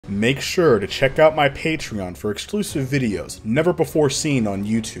Make sure to check out my Patreon for exclusive videos never before seen on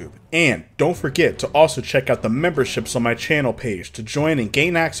YouTube. And don't forget to also check out the memberships on my channel page to join and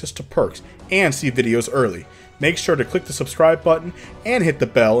gain access to perks and see videos early. Make sure to click the subscribe button and hit the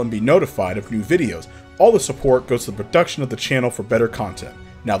bell and be notified of new videos. All the support goes to the production of the channel for better content.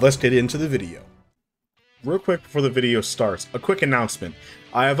 Now let's get into the video. Real quick before the video starts, a quick announcement.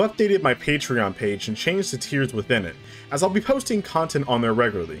 I have updated my Patreon page and changed the tiers within it, as I'll be posting content on there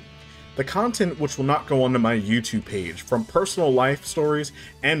regularly. The content which will not go onto my YouTube page, from personal life stories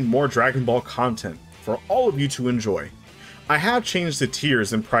and more Dragon Ball content for all of you to enjoy. I have changed the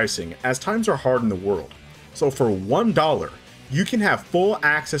tiers and pricing as times are hard in the world. So for $1, you can have full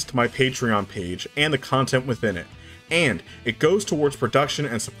access to my Patreon page and the content within it, and it goes towards production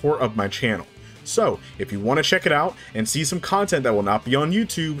and support of my channel. So, if you want to check it out and see some content that will not be on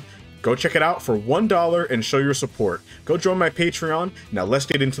YouTube, go check it out for $1 and show your support. Go join my Patreon. Now let's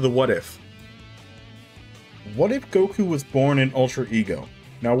get into the what if. What if Goku was born in Ultra Ego?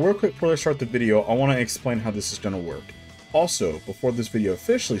 Now real quick before I start the video, I want to explain how this is going to work. Also, before this video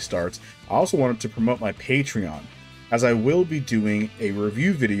officially starts, I also wanted to promote my Patreon, as I will be doing a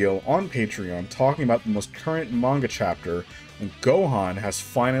review video on Patreon talking about the most current manga chapter when Gohan has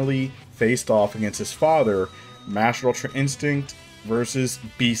finally faced off against his father, Master Ultra Instinct versus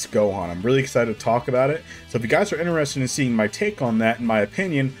Beast Gohan. I'm really excited to talk about it, so if you guys are interested in seeing my take on that and my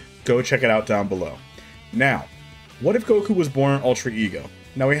opinion, go check it out down below. Now, what if Goku was born in Ultra Ego?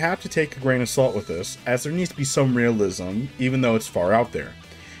 Now we have to take a grain of salt with this, as there needs to be some realism, even though it's far out there.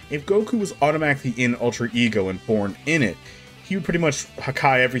 If Goku was automatically in Ultra Ego and born in it, he would pretty much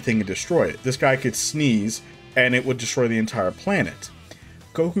Hakai everything and destroy it. This guy could sneeze, and it would destroy the entire planet.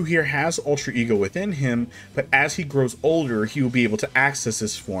 Goku here has Ultra Ego within him, but as he grows older, he will be able to access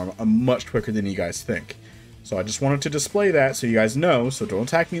this form much quicker than you guys think. So I just wanted to display that so you guys know, so don't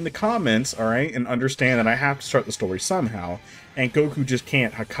attack me in the comments, alright, and understand that I have to start the story somehow, and Goku just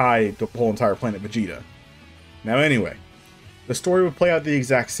can't Hakai the whole entire planet Vegeta. Now anyway, the story would play out the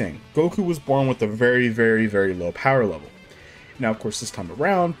exact same. Goku was born with a very low power level. Now of course this time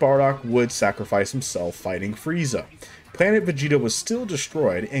around, Bardock would sacrifice himself fighting Frieza. Planet Vegeta was still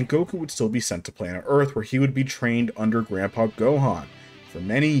destroyed, and Goku would still be sent to planet Earth, where he would be trained under Grandpa Gohan. For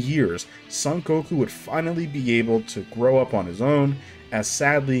many years, Son Goku would finally be able to grow up on his own, as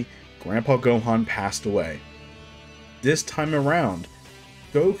sadly, Grandpa Gohan passed away. This time around,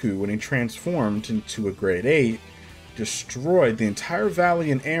 Goku, when he transformed into a Grade 8, destroyed the entire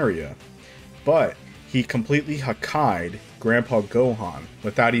valley and area, but he completely Hakai'd Grandpa Gohan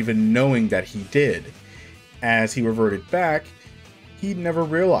without even knowing that he did. As he reverted back, he never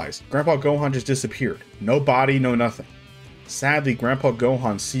realized. Grandpa Gohan just disappeared. No body, no nothing. Sadly, Grandpa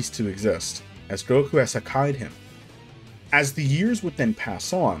Gohan ceased to exist, as Goku has Hakai'd him. As the years would then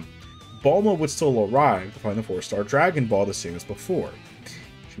pass on, Bulma would still arrive to find the 4-star Dragon Ball the same as before.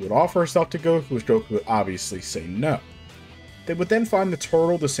 She would offer herself to Goku, which Goku would obviously say no. They would then find the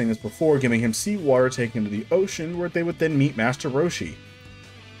turtle the same as before, giving him seawater taken to the ocean, where they would then meet Master Roshi.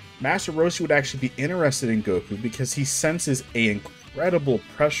 Master Roshi would actually be interested in Goku because he senses an incredible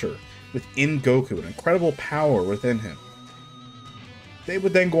pressure within Goku, an incredible power within him. They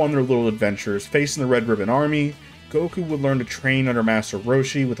would then go on their little adventures, facing the Red Ribbon Army. Goku would learn to train under Master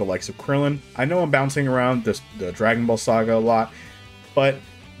Roshi with the likes of Krillin. I know I'm bouncing around the Dragon Ball saga a lot, but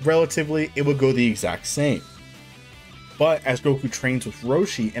relatively it would go the exact same. But as Goku trains with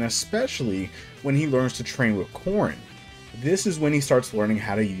Roshi, and especially when he learns to train with Korin, this is when he starts learning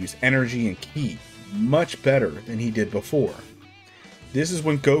how to use energy and ki much better than he did before. This is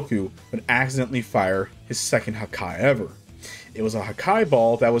when Goku would accidentally fire his second Hakai ever. It was a Hakai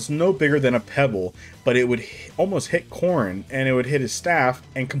ball that was no bigger than a pebble, but it would almost hit Korin, and it would hit his staff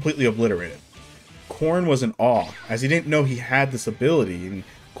and completely obliterate it. Korin was in awe, as he didn't know he had this ability, and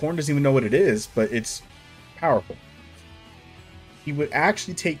Korin doesn't even know what it is, but it's powerful. He would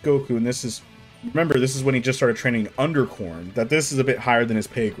actually take Goku, and this is, remember, this is when he just started training under Korin, that this is a bit higher than his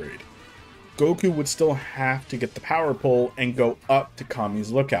pay grade. Goku would still have to get the power pole and go up to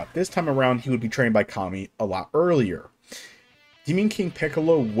Kami's lookout. This time around, he would be trained by Kami a lot earlier. Demon King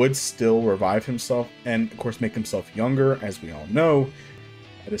Piccolo would still revive himself and, of course, make himself younger, as we all know.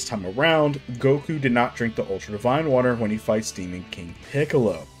 At this time around, Goku did not drink the Ultra Divine Water when he fights Demon King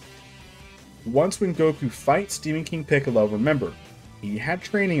Piccolo. Once when Goku fights Demon King Piccolo, remember, he had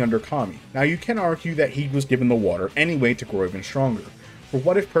training under Kami. Now you can argue that he was given the water anyway to grow even stronger. For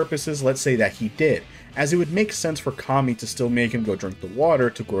what if purposes, let's say that he did, as it would make sense for Kami to still make him go drink the water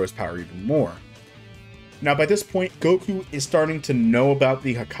to grow his power even more. Now by this point, Goku is starting to know about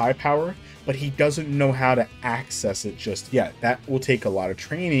the Hakai power, but he doesn't know how to access it just yet. That will take a lot of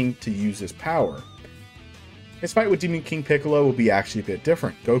training to use his power. His fight with Demon King Piccolo will be actually a bit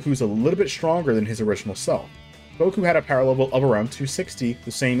different. Goku's a little bit stronger than his original self. Goku had a power level of around 260,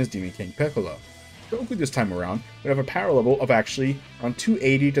 the same as Demon King Piccolo. Goku this time around would have a power level of actually around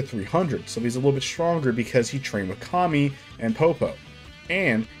 280 to 300, so he's a little bit stronger because he trained with Kami and Popo.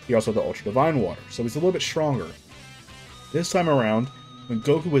 And he also had the Ultra Divine Water, so he's a little bit stronger. This time around, when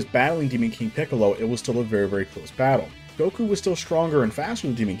Goku was battling Demon King Piccolo, it was still a very, very close battle. Goku was still stronger and faster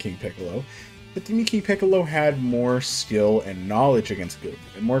than Demon King Piccolo, but Demon King Piccolo had more skill and knowledge against Goku,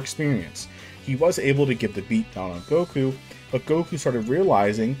 and more experience. He was able to get the beat down on Goku, but Goku started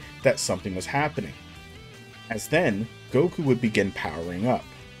realizing that something was happening. As then, Goku would begin powering up.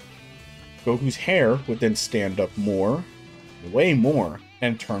 Goku's hair would then stand up more, way more,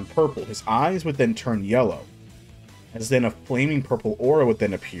 and turn purple. His eyes would then turn yellow. As then a flaming purple aura would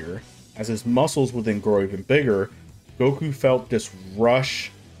then appear. As his muscles would then grow even bigger, Goku felt this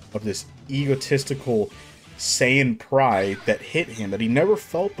rush of this egotistical Saiyan pride that hit him that he never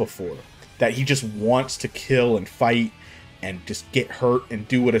felt before. That he just wants to kill and fight and just get hurt and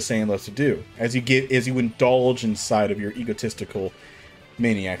do what a Saiyan loves to do. As you indulge inside of your egotistical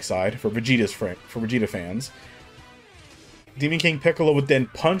maniac side for Vegeta fans. Demon King Piccolo would then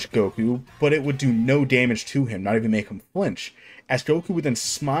punch Goku, but it would do no damage to him, not even make him flinch. As Goku would then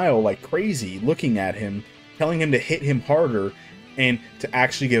smile like crazy, looking at him, telling him to hit him harder and to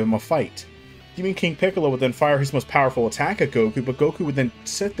actually give him a fight. Demon King Piccolo would then fire his most powerful attack at Goku, but Goku would then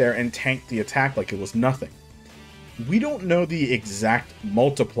sit there and tank the attack like it was nothing. We don't know the exact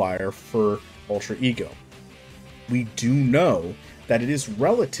multiplier for Ultra Ego. We do know that it is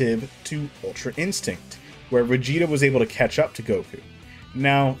relative to Ultra Instinct, where Vegeta was able to catch up to Goku.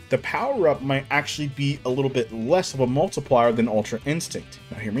 Now, the power-up might actually be a little bit less of a multiplier than Ultra Instinct.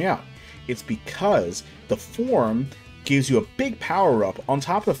 Now, hear me out. It's because the form gives you a big power-up on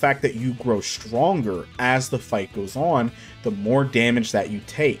top of the fact that you grow stronger as the fight goes on, the more damage that you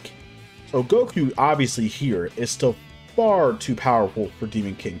take. So Goku, obviously here, is still far too powerful for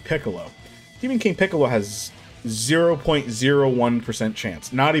Demon King Piccolo. Demon King Piccolo has 0.01%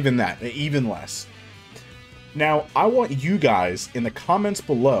 chance. Not even that, even less. Now, I want you guys in the comments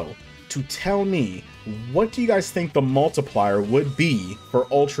below to tell me, what do you guys think the multiplier would be for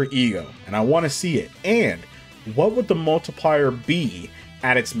Ultra Ego? And I want to see it. And what would the multiplier be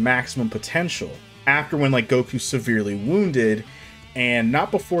at its maximum potential after when like Goku's severely wounded, and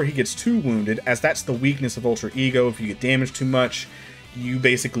not before he gets too wounded, as that's the weakness of Ultra Ego. If you get damaged too much, you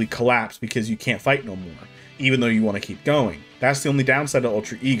basically collapse because you can't fight no more, even though you want to keep going. That's the only downside of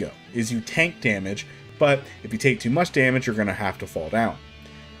Ultra Ego, is you tank damage, but if you take too much damage, you're going to have to fall down.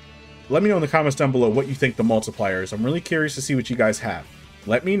 Let me know in the comments down below what you think the multiplier is. I'm really curious to see what you guys have.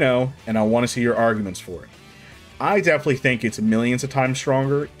 Let me know, and I want to see your arguments for it. I definitely think it's millions of times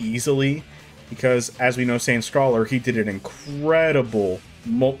stronger, easily, because as we know, Saiyan Scholar, he did an incredible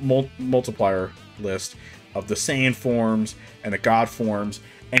multiplier list of the Saiyan forms and the God forms,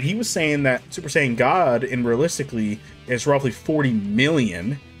 and he was saying that Super Saiyan God, in realistically, is roughly 40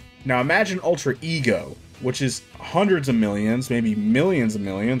 million. Now imagine Ultra Ego, which is hundreds of millions, maybe millions of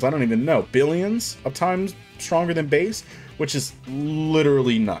millions, I don't even know, billions of times stronger than base, which is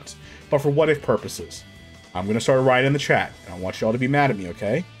literally nuts. But for what if purposes, I'm going to start a riot in the chat, and I want y'all to be mad at me,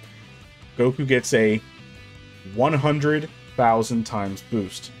 okay? Goku gets a 100,000 times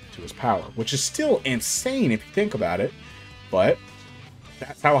boost to his power, which is still insane if you think about it, but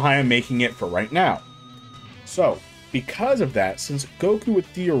that's how high I'm making it for right now. So, because of that, since Goku would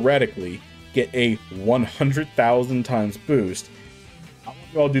theoretically get a 100,000 times boost, I want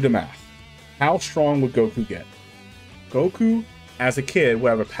you all to do the math. How strong would Goku get? Goku, as a kid, would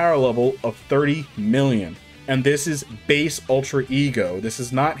have a power level of 30 million. And this is base Ultra Ego. This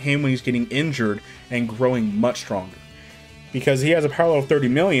is not him when he's getting injured and growing much stronger. Because he has a power level of 30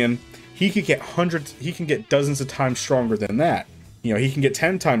 million, he could get hundreds, he can get dozens of times stronger than that. You know, he can get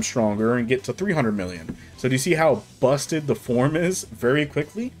 10 times stronger and get to 300 million. So do you see how busted the form is very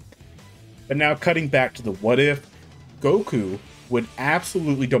quickly? But now cutting back to the what if, Goku would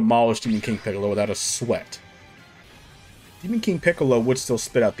absolutely demolish Demon King Piccolo without a sweat. Demon King Piccolo would still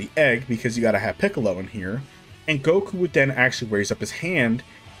spit out the egg because you gotta have Piccolo in here, and Goku would then actually raise up his hand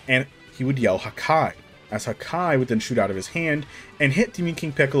and he would yell Hakai, as Hakai would then shoot out of his hand and hit Demon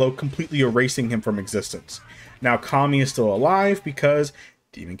King Piccolo, completely erasing him from existence. Now Kami is still alive because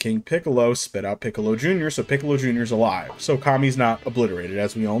Demon King Piccolo spit out Piccolo Jr., so Piccolo Jr. is alive, so Kami's not obliterated,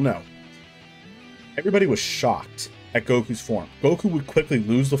 as we all know. Everybody was shocked at Goku's form. Goku would quickly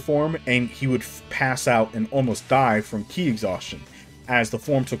lose the form and he would pass out and almost die from ki exhaustion. as the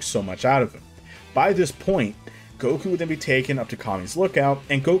form took so much out of him. By this point, Goku would then be taken up to Kami's lookout,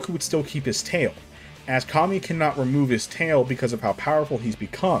 and Goku would still keep his tail, as Kami cannot remove his tail because of how powerful he's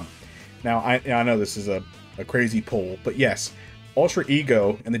become. Now, I know this is a crazy pull, but yes, Ultra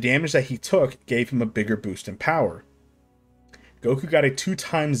Ego and the damage that he took gave him a bigger boost in power. Goku got a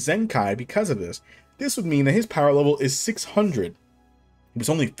 2x Zenkai because of this. This would mean that his power level is 600. He was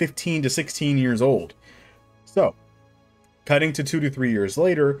only 15 to 16 years old. So, cutting to 2 to 3 years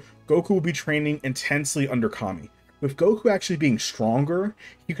later, Goku will be training intensely under Kami. With Goku actually being stronger,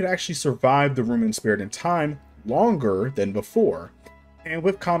 he could actually survive the Room and Spirit in Time longer than before. And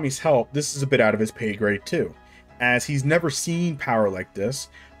with Kami's help, this is a bit out of his pay grade too, as he's never seen power like this,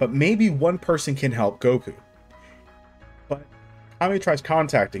 but maybe one person can help Goku. But Kami tries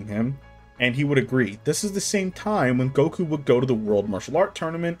contacting him, and he would agree. This is the same time when Goku would go to the World Martial Art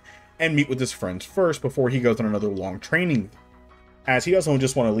Tournament and meet with his friends first before he goes on another long training, as he doesn't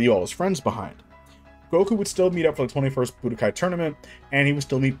just want to leave all his friends behind. Goku would still meet up for the 21st Budokai Tournament, and he would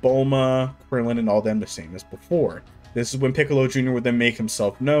still meet Bulma, Krillin, and all them the same as before. This is when Piccolo Jr. would then make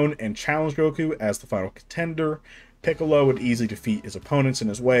himself known and challenge Goku as the final contender. Piccolo would easily defeat his opponents in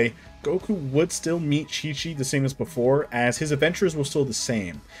his way. Goku would still meet Chi-Chi the same as before, as his adventures were still the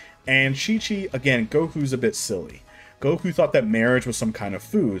same. And Chi-Chi, again, Goku's a bit silly. Goku thought that marriage was some kind of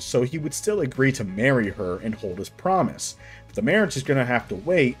food, so he would still agree to marry her and hold his promise. But the marriage is going to have to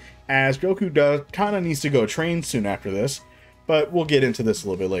wait, as Goku kind of needs to go train soon after this, but we'll get into this a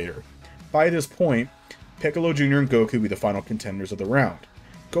little bit later. By this point, Piccolo Jr. and Goku would be the final contenders of the round.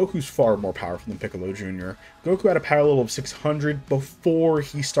 Goku's far more powerful than Piccolo Jr. Goku had a power level of 600 before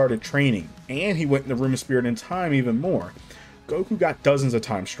he started training, and he went in the Room of Spirit in Time even more. Goku got dozens of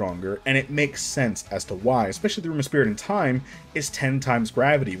times stronger, and it makes sense as to why, especially the Room of Spirit in Time is 10 times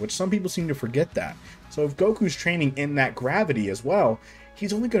gravity, which some people seem to forget that. So if Goku's training in that gravity as well,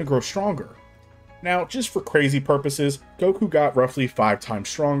 he's only going to grow stronger. Now, just for crazy purposes, Goku got roughly 5 times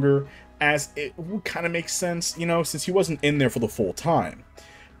stronger, as it would kind of make sense, you know, since he wasn't in there for the full time.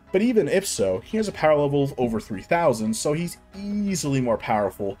 But even if so, he has a power level of over 3,000, so he's easily more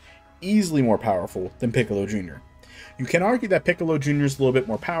powerful than Piccolo Jr. You can argue that Piccolo Jr. is a little bit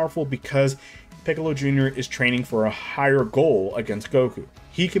more powerful because Piccolo Jr. is training for a higher goal against Goku.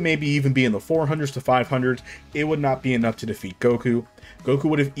 He can maybe even be in the 400s to 500s. It would not be enough to defeat Goku. Goku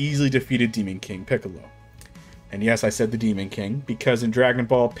would have easily defeated Demon King Piccolo. And yes, I said the Demon King, because in Dragon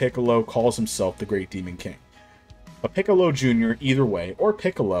Ball, Piccolo calls himself the Great Demon King. But Piccolo Jr., either way, or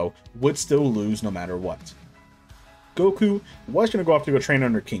Piccolo, would still lose no matter what. Goku was going to go off to go train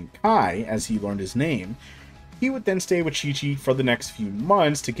under King Kai, as he learned his name. He would then stay with Chi-Chi for the next few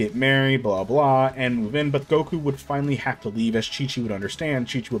months to get married, blah blah, and move in, but Goku would finally have to leave, as Chi-Chi would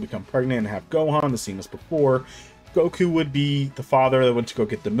understand. Chi-Chi would become pregnant and have Gohan, the same as before. Goku would be the father that went to go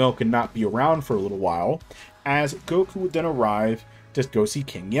get the milk and not be around for a little while, as Goku would then arrive to go see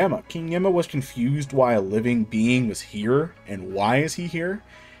King Yemma. King Yemma was confused why a living being was here, and why is he here?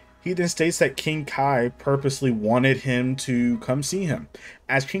 He then states that King Kai purposely wanted him to come see him,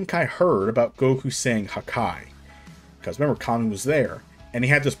 as King Kai heard about Goku saying Hakai. Because remember, Kami was there, and he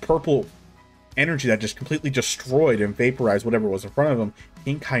had this purple energy that just completely destroyed and vaporized whatever was in front of him.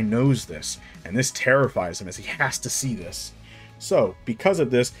 King Kai knows this, and this terrifies him as he has to see this. So, because of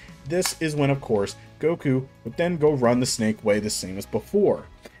this, this is when, of course, Goku would then go run the Snake Way the same as before.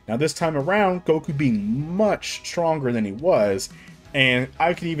 Now, this time around, Goku being much stronger than he was, and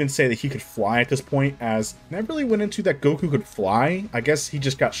I could even say that he could fly at this point, as I never really went into that Goku could fly. I guess he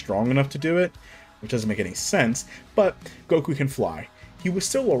just got strong enough to do it, which doesn't make any sense, but Goku can fly. He would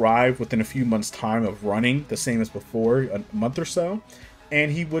still arrive within a few months' time of running, the same as before, a month or so,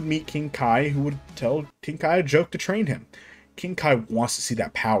 and he would meet King Kai, who would tell King Kai a joke to train him. King Kai wants to see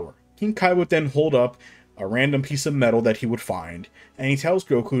that power. King Kai would then hold up a random piece of metal that he would find, and he tells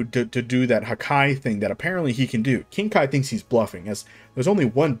Goku to do that Hakai thing that apparently he can do. King Kai thinks he's bluffing, as there's only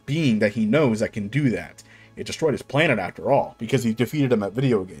one being that he knows that can do that. It destroyed his planet after all, because he defeated him at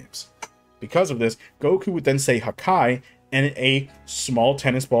video games. Because of this, Goku would then say Hakai, and a small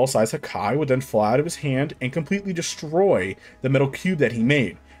tennis ball sized Hakai would then fly out of his hand and completely destroy the metal cube that he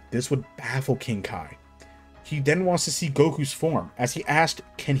made. This would baffle King Kai. He then wants to see Goku's form, as he asked,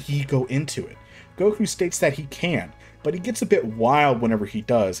 can he go into it? Goku states that he can, but he gets a bit wild whenever he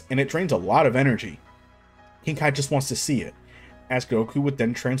does, and it drains a lot of energy. King Kai just wants to see it, as Goku would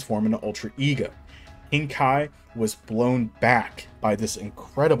then transform into Ultra Ego. King Kai was blown back by this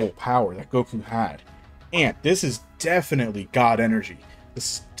incredible power that Goku had. And this is definitely God energy.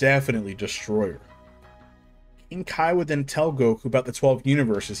 This is definitely Destroyer. King Kai would then tell Goku about the 12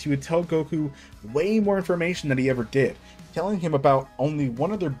 universes. He would tell Goku way more information than he ever did. telling him about only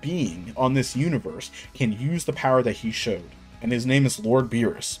one other being on this universe can use the power that he showed, and his name is Lord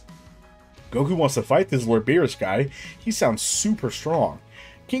Beerus. Goku wants to fight this Lord Beerus guy. He sounds super strong.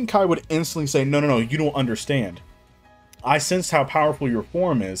 King Kai would instantly say, no, you don't understand. I sense how powerful your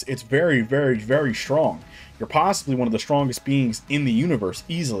form is. It's very, very, very strong. You're possibly one of the strongest beings in the universe,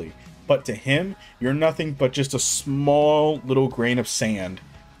 easily. But to him, you're nothing but just a small little grain of sand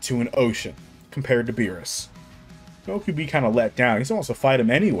to an ocean, compared to Beerus. Goku be kind of let down. He still wants to fight him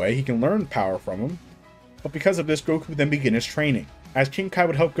anyway. He can learn power from him. But because of this, Goku would then begin his training, as King Kai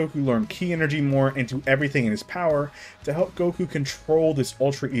would help Goku learn ki energy more and do everything in his power to help Goku control this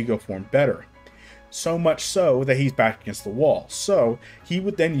Ultra Ego form better. So much so that he's back against the wall. So he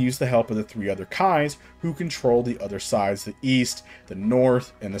would then use the help of the 3 other Kais who control the other sides, the east, the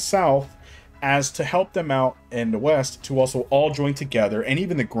north, and the south, as to help them out in the west to also all join together, and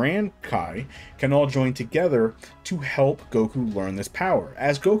even the Grand Kai can all join together to help Goku learn this power,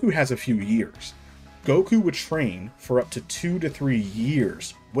 as Goku has a few years. Goku would train for up to 2 to 3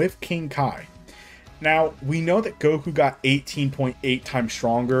 years with King Kai. Now, we know that Goku got 18.8 times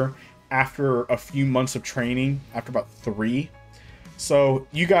stronger after a few months of training, after about 3. So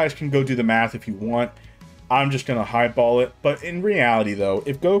you guys can go do the math if you want. I'm just going to highball it. But in reality, though,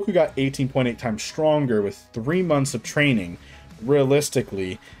 if Goku got 18.8 times stronger with 3 months of training,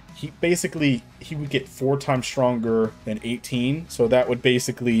 realistically, he would get 4 times stronger than 18. So that would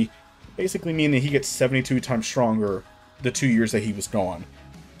basically mean that he gets 72 times stronger the 2 years that he was gone.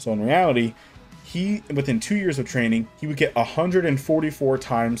 So in reality, within 2 years of training, he would get 144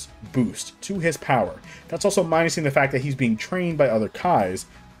 times boost to his power. That's also minusing the fact that he's being trained by other Kais.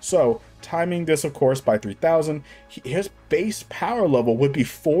 So timing this, of course, by 3000, his base power level would be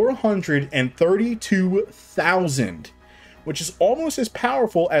 432,000, which is almost as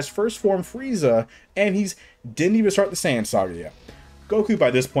powerful as First Form Frieza, and didn't even start the Saiyan Saga yet. Goku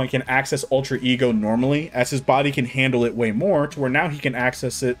by this point can access Ultra Ego normally, as his body can handle it way more, to where now he can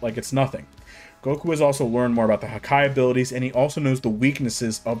access it like it's nothing. Goku has also learned more about the Hakai abilities, and he also knows the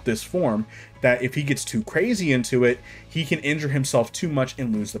weaknesses of this form, that if he gets too crazy into it, he can injure himself too much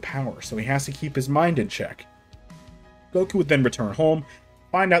and lose the power, so he has to keep his mind in check. Goku would then return home,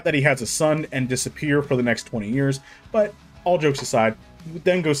 find out that he has a son, and disappear for the next 20 years, but all jokes aside, he would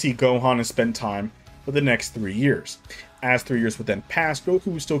then go see Gohan and spend time for the next 3 years. As 3 years would then pass, Goku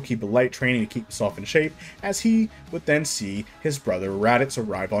would still keep a light training to keep himself in shape, as he would then see his brother Raditz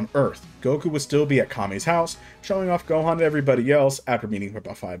arrive on Earth. Goku would still be at Kame's house, showing off Gohan to everybody else after meeting for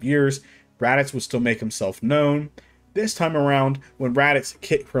about 5 years. Raditz would still make himself known. This time around, when Raditz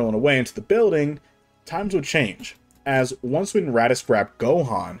kicked Krillin away into the building, times would change, as once when Raditz grabbed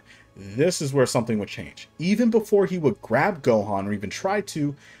Gohan, this is where something would change. Even before he would grab Gohan or even try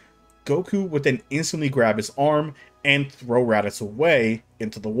to, Goku would then instantly grab his arm and throw Raditz away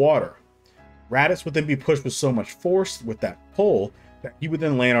into the water. Raditz would then be pushed with so much force with that pull that he would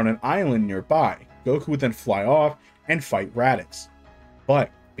then land on an island nearby. Goku would then fly off and fight Raditz.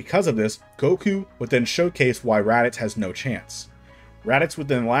 But because of this, Goku would then showcase why Raditz has no chance. Raditz would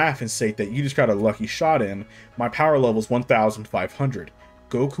then laugh and state that you just got a lucky shot in, my power level is 1,500.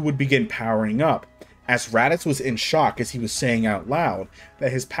 Goku would begin powering up, as Raditz was in shock as he was saying out loud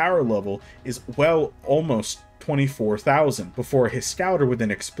that his power level is well almost 24,000 before his scouter would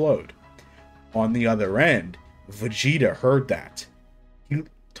then explode. On the other end, Vegeta heard that. He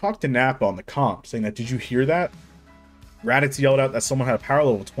talked to Nappa on the comp saying that, did you hear that? Raditz yelled out that someone had a power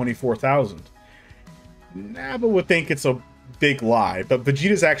level of 24,000. Nappa would think it's a big lie, but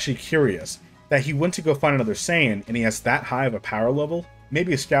Vegeta's actually curious that he went to go find another Saiyan and he has that high of a power level.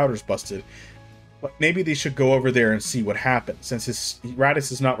 Maybe his scouter's busted, but maybe they should go over there and see what happened, since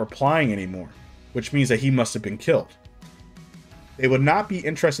Raditz is not replying anymore, which means that he must have been killed. They would not be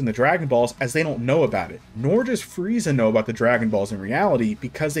interested in the Dragon Balls as they don't know about it, nor does Frieza know about the Dragon Balls in reality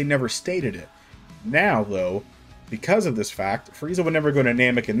because they never stated it. Now, though, because of this fact, Frieza would never go to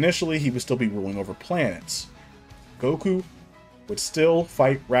Namek initially, he would still be ruling over planets. Goku would still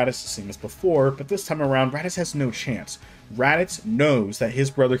fight Raditz the same as before, but this time around, Raditz has no chance. Raditz knows that his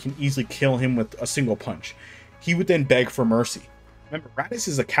brother can easily kill him with a single punch. He would then beg for mercy. Remember, Raditz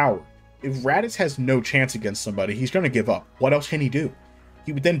is a coward. If Raditz has no chance against somebody, he's going to give up. What else can he do?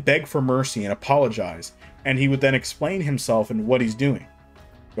 He would then beg for mercy and apologize, and he would then explain himself and what he's doing.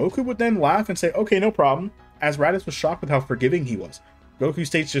 Goku would then laugh and say, okay, no problem, as Raditz was shocked with how forgiving he was. Goku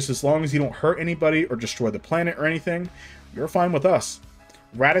states, just as long as you don't hurt anybody or destroy the planet or anything, you're fine with us.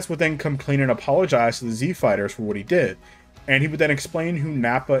 Raditz would then come clean and apologize to the Z Fighters for what he did, and he would then explain who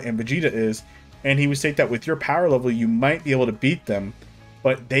Nappa and Vegeta is, and he would state that with your power level you might be able to beat them,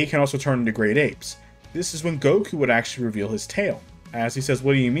 but they can also turn into great apes. This is when Goku would actually reveal his tail, as he says,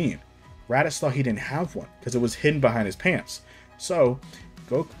 "What do you mean?" Raditz thought he didn't have one, because it was hidden behind his pants. So,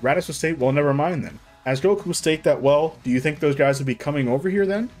 Raditz would state, "Well, never mind then." As Goku would state that, "Well, do you think those guys would be coming over here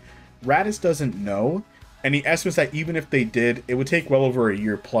then?" Raditz doesn't know, and he estimates that even if they did, it would take well over a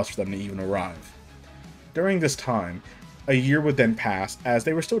year plus for them to even arrive. During this time, a year would then pass, as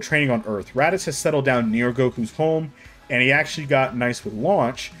they were still training on Earth. Raditz has settled down near Goku's home, and he actually got nice with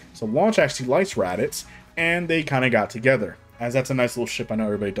Launch, so Launch actually likes Raditz, and they kind of got together, as that's a nice little ship. I know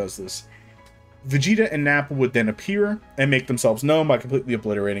everybody does this. Vegeta and Nappa would then appear and make themselves known by completely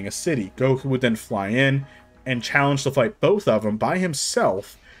obliterating a city. Goku would then fly in and challenge to fight both of them by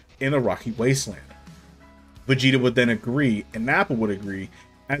himself in the rocky wasteland. Vegeta would then agree, and Nappa would agree,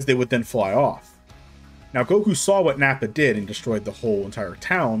 as they would then fly off. Now, Goku saw what Nappa did and destroyed the whole entire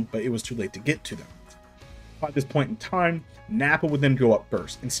town, but it was too late to get to them. By this point in time, Nappa would then go up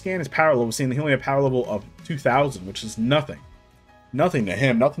first and scan his power level, seeing that he only had a power level of 2,000, which is nothing. Nothing to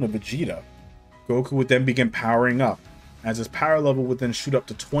him, nothing to Vegeta. Goku would then begin powering up, as his power level would then shoot up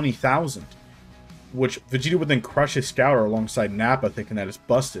to 20,000, which Vegeta would then crush his scouter alongside Nappa, thinking that it's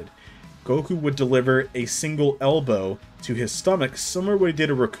busted. Goku would deliver a single elbow to his stomach, similar to what he did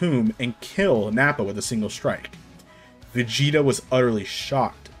to Raccoon, and kill Nappa with a single strike. Vegeta was utterly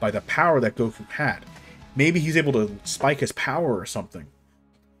shocked by the power that Goku had. Maybe he's able to spike his power or something.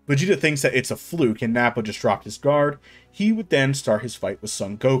 Vegeta thinks that it's a fluke and Nappa just dropped his guard. He would then start his fight with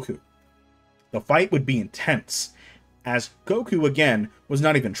Son Goku. The fight would be intense, as Goku again was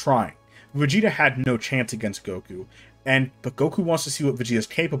not even trying. Vegeta had no chance against Goku, but Goku wants to see what Vegeta's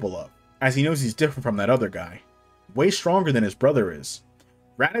capable of, as he knows he's different from that other guy. Way stronger than his brother is.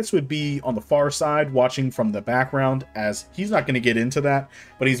 Raditz would be on the far side watching from the background, as he's not going to get into that,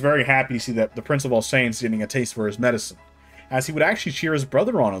 but he's very happy to see that the Prince of All Saiyans getting a taste for his medicine, as he would actually cheer his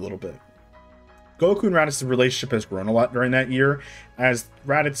brother on a little bit. Goku and Raditz's relationship has grown a lot during that year, as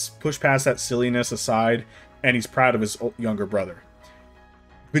Raditz pushed past that silliness aside, and he's proud of his younger brother.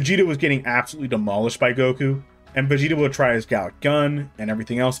 Vegeta was getting absolutely demolished by Goku, and Vegeta would try his Galactic Gun and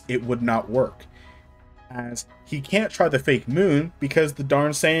everything else. It would not work, as he can't try the fake moon because the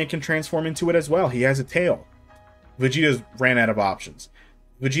darn Saiyan can transform into it as well. He has a tail. Vegeta ran out of options.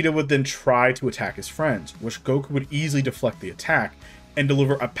 Vegeta would then try to attack his friends, which Goku would easily deflect the attack and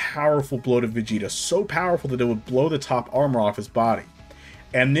deliver a powerful blow to Vegeta, so powerful that it would blow the top armor off his body.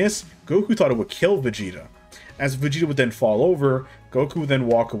 And this, Goku thought it would kill Vegeta. As Vegeta would then fall over, Goku would then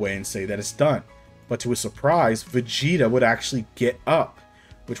walk away and say that it's done. But to his surprise, Vegeta would actually get up,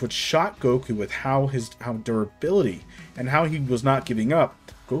 which would shock Goku with how durability and how he was not giving up.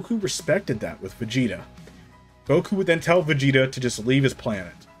 Goku respected that with Vegeta. Goku would then tell Vegeta to just leave his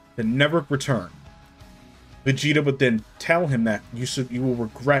planet, to never return. Vegeta would then tell him that you will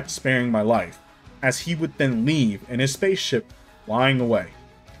regret sparing my life, as he would then leave in his spaceship flying away.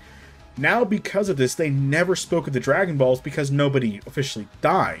 Now, because of this, they never spoke of the Dragon Balls because nobody officially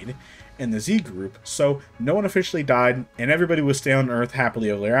died in the Z group, so no one officially died, and everybody would stay on Earth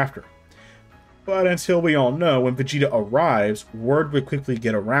happily ever after. But until we all know, when Vegeta arrives, word would quickly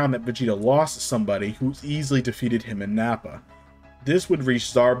get around that Vegeta lost somebody who easily defeated him and Nappa. This would reach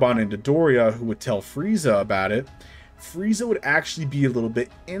Zarbon and Dodoria, who would tell Frieza about it. Frieza would actually be a little bit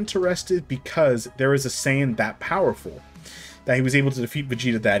interested because there is a Saiyan that powerful, that he was able to defeat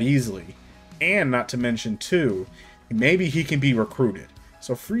Vegeta that easily. And not to mention too, maybe he can be recruited.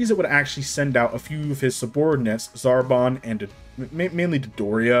 So Frieza would actually send out a few of his subordinates, Zarbon and mainly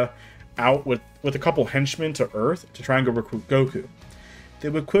Dodoria, out with a couple henchmen to Earth to try and go recruit Goku. They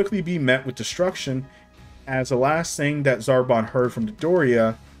would quickly be met with destruction, as the last thing that Zarbon heard from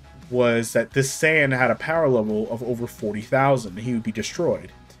Dodoria was that this Saiyan had a power level of over 40,000 and he would be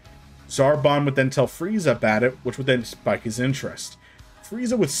destroyed. Zarbon would then tell Frieza about it, which would then spike his interest.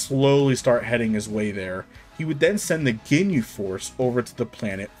 Frieza would slowly start heading his way there. He would then send the Ginyu Force over to the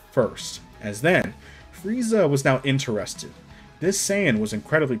planet first, as then Frieza was now interested. This Saiyan was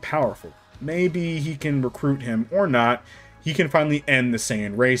incredibly powerful. Maybe he can recruit him or not. He can finally end the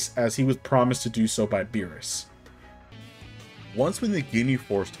Saiyan race, as he was promised to do so by Beerus. Once when the Ginyu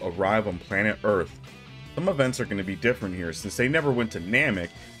Force arrive on planet Earth, some events are going to be different here, since they never went to Namek.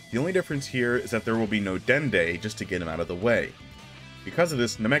 The only difference here is that there will be no Dende, just to get him out of the way. Because of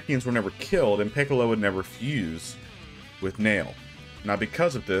this, Namekians were never killed, and Piccolo would never fuse with Nail. Now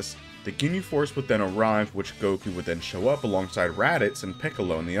because of this, the Ginyu Force would then arrive, which Goku would then show up alongside Raditz and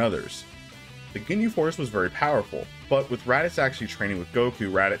Piccolo and the others. The Ginyu Force was very powerful, but with Raditz actually training with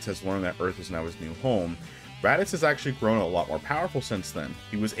Goku, Raditz has learned that Earth is now his new home. Raditz has actually grown a lot more powerful since then.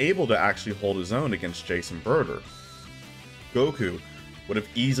 He was able to actually hold his own against Jason Birder. Goku would have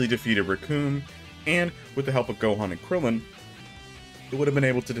easily defeated Raccoon, and with the help of Gohan and Krillin, it would have been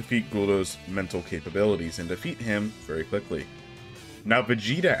able to defeat Guldo's mental capabilities and defeat him very quickly. Now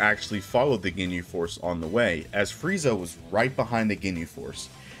Vegeta actually followed the Ginyu Force on the way, as Frieza was right behind the Ginyu Force,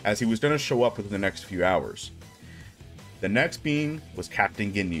 as he was going to show up within the next few hours. The next being was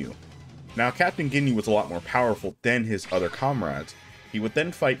Captain Ginyu. Now Captain Ginyu was a lot more powerful than his other comrades. He would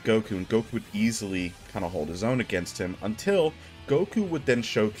then fight Goku, and Goku would easily kind of hold his own against him, until Goku would then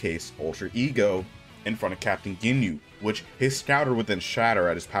showcase Ultra Ego in front of Captain Ginyu, which his scouter would then shatter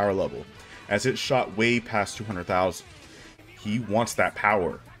at his power level, as it shot way past 200,000. He wants that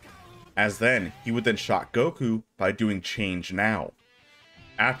power. As then, he would then shock Goku by doing Change Now.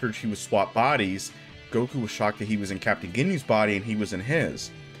 After he was swapped bodies, Goku was shocked that he was in Captain Ginyu's body and he was in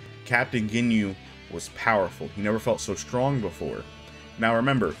his. Captain Ginyu was powerful. He never felt so strong before. Now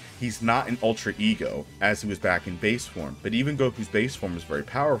remember, he's not an Ultra Ego, as he was back in base form, but even Goku's base form is very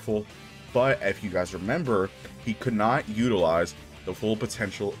powerful. But if you guys remember, he could not utilize the full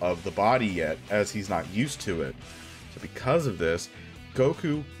potential of the body yet, as he's not used to it. So because of this,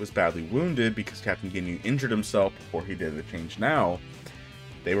 Goku was badly wounded because Captain Ginyu injured himself before he did the Change Now.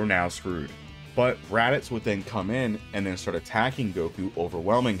 They were now screwed. But Raditz would then come in and then start attacking Goku,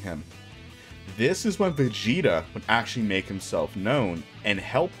 overwhelming him. This is when Vegeta would actually make himself known and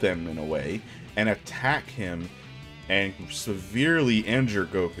help them in a way and attack him and severely injure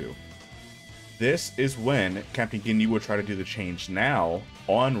Goku. This is when Captain Ginyu would try to do the Change Now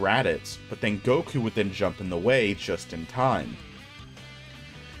on Raditz, but then Goku would then jump in the way just in time.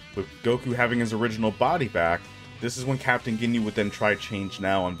 With Goku having his original body back, this is when Captain Ginyu would then try Change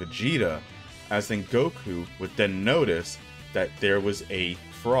Now on Vegeta, as then Goku would then notice that there was a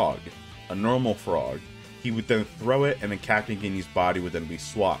frog, a normal frog. He would then throw it, and then Captain Ginyu's body would then be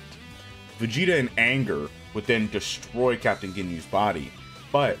swapped. Vegeta in anger would then destroy Captain Ginyu's body,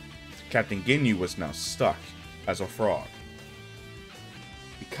 but Captain Ginyu was now stuck as a frog.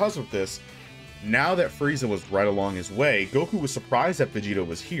 Because of this, now that Frieza was right along his way, Goku was surprised that Vegeta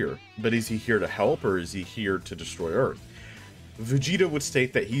was here. But is he here to help, or is he here to destroy Earth? Vegeta would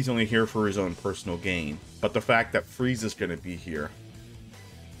state that he's only here for his own personal gain, but the fact that Frieza's going to be here.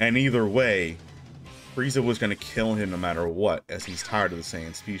 And either way, Frieza was going to kill him no matter what, as he's tired of the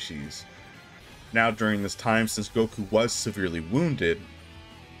Saiyan species. Now during this time, since Goku was severely wounded,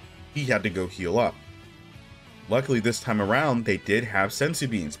 he had to go heal up. Luckily this time around, they did have sensu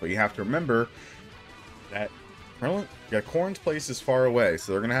beans, but you have to remember that Korin's place is far away,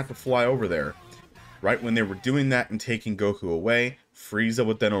 so they're going to have to fly over there. Right when they were doing that and taking Goku away, Frieza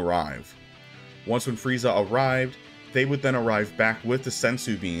would then arrive. Once when Frieza arrived, they would then arrive back with the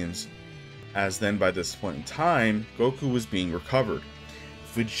sensu beans, as then by this point in time, Goku was being recovered.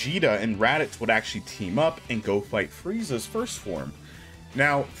 Vegeta and Raditz would actually team up and go fight Frieza's first form.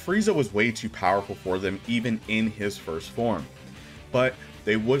 Now, Frieza was way too powerful for them even in his first form, but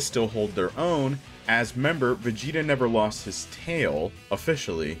they would still hold their own, as remember, Vegeta never lost his tail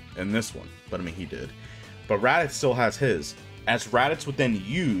officially in this one, but I mean he did. But Raditz still has his, as Raditz would then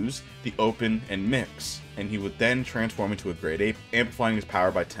use the Open and Mix, and he would then transform into a Great Ape, amplifying his power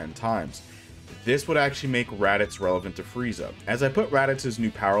by 10 times. This would actually make Raditz relevant to Frieza, as I put Raditz's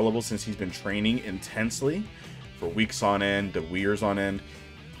new power level since he's been training intensely for weeks on end, to years on end.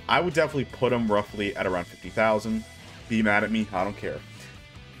 I would definitely put him roughly at around 50,000. Be mad at me, I don't care.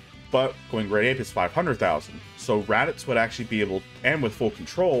 But going Great Ape is 500,000. So Raditz would actually be able, and with full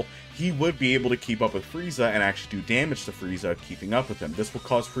control, he would be able to keep up with Frieza and actually do damage to Frieza, keeping up with him. This will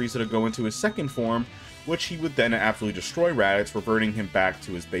cause Frieza to go into his second form, which he would then absolutely destroy Raditz, reverting him back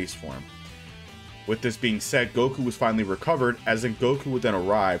to his base form. With this being said, Goku was finally recovered, as then Goku would then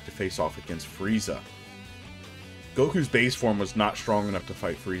arrive to face off against Frieza. Goku's base form was not strong enough to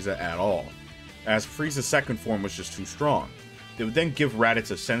fight Frieza at all, as Frieza's second form was just too strong. They would then give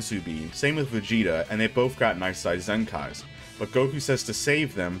Raditz a sensu bean, same with Vegeta, and they both got nice sized Zenkais. But Goku says to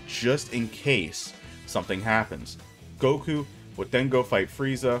save them just in case something happens. Goku would then go fight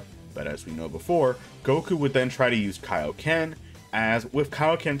Frieza, but as we know before, Goku would then try to use Kaioken, as with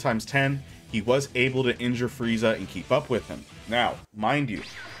Kaioken times 10, he was able to injure Frieza and keep up with him. Now, mind you,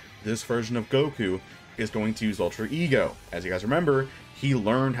 this version of Goku is going to use Ultra Ego. As you guys remember, he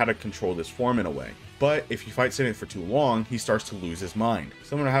learned how to control this form in a way. But if you fight Saiyan for too long, he starts to lose his mind,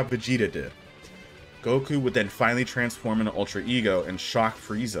 similar to how Vegeta did. Goku would then finally transform into Ultra Ego and shock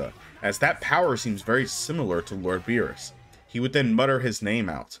Frieza, as that power seems very similar to Lord Beerus. He would then mutter his name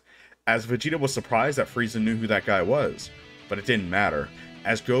out, as Vegeta was surprised that Frieza knew who that guy was. But it didn't matter,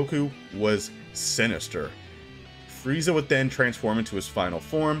 as Goku was sinister. Frieza would then transform into his final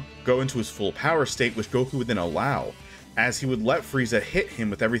form, go into his full power state, which Goku would then allow. as he would let Frieza hit him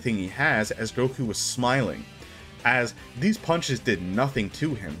with everything he has as Goku was smiling, as these punches did nothing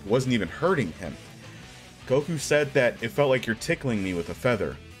to him, wasn't even hurting him. Goku said that it felt like you're tickling me with a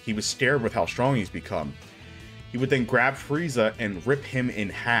feather. He was scared with how strong he's become. He would then grab Frieza and rip him in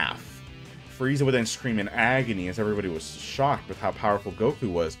half. Frieza would then scream in agony as everybody was shocked with how powerful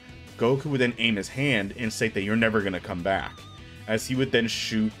Goku was. Goku would then aim his hand and say that you're never going to come back, as he would then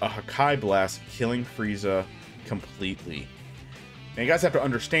shoot a Hakai Blast, killing Frieza completely. Now you guys have to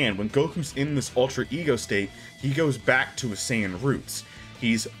understand, when Goku's in this Ultra Ego state, he goes back to his Saiyan roots.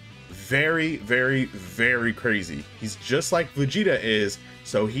 He's very, very, very crazy. He's just like Vegeta is,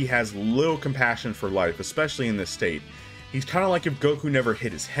 so he has little compassion for life, especially in this state. He's kind of like if Goku never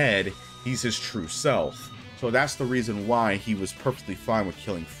hit his head, he's his true self. So that's the reason why he was perfectly fine with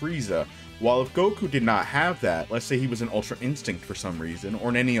killing Frieza. While if Goku did not have that, let's say he was an Ultra Instinct for some reason, or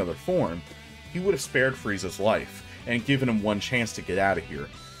in any other form, he would have spared Frieza's life and given him one chance to get out of here.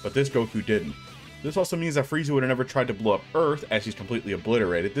 But this Goku didn't. This also means that Frieza would have never tried to blow up Earth, as he's completely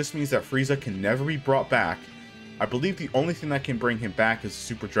obliterated. This means that Frieza can never be brought back. I believe the only thing that can bring him back is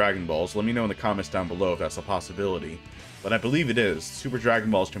Super Dragon Balls. Let me know in the comments down below if that's a possibility. But I believe it is. Super Dragon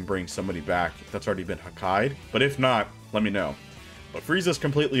Balls can bring somebody back if that's already been Hakai'd. But if not, let me know. But Frieza's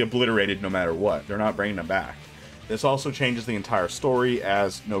completely obliterated no matter what. They're not bringing him back. This also changes the entire story,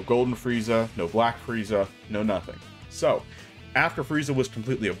 as no Golden Frieza, no Black Frieza, no nothing. So, after Frieza was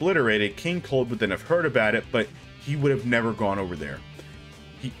completely obliterated, King Cold would then have heard about it, but he would have never gone over there.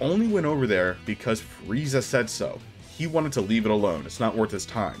 He only went over there because Frieza said so. He wanted to leave it alone. It's not worth his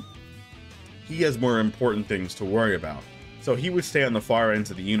time. He has more important things to worry about. So he would stay on the far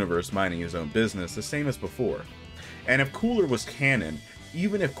ends of the universe minding his own business, the same as before. And if Cooler was canon,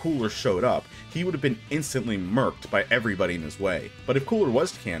 even if Cooler showed up, he would have been instantly murked by everybody in his way. But if Cooler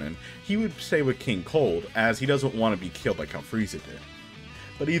was canon, he would stay with King Cold, as he doesn't want to be killed like how Frieza did.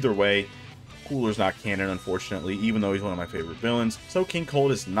 But either way, Cooler's not canon, unfortunately, even though he's one of my favorite villains, so King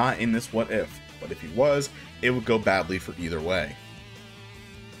Cold is not in this what if. But if he was, it would go badly for either way.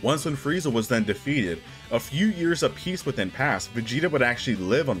 Once when Frieza was then defeated, a few years of peace would then pass. Vegeta would actually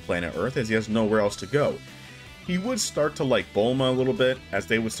live on planet Earth, as he has nowhere else to go. He would start to like Bulma a little bit, as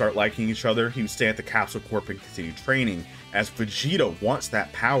they would start liking each other. He would stay at the Capsule Corp and continue training, as Vegeta wants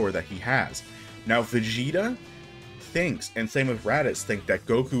that power that he has. Now Vegeta thinks, and same with Raditz, think that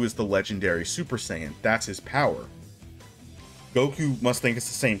Goku is the legendary Super Saiyan. That's his power. Goku must think it's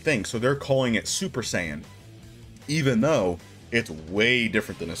the same thing, so they're calling it Super Saiyan, even though it's way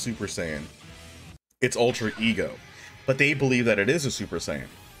different than a Super Saiyan. It's Ultra Ego, but they believe that it is a Super Saiyan.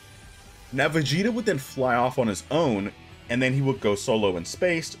 Now Vegeta would then fly off on his own, and then he would go solo in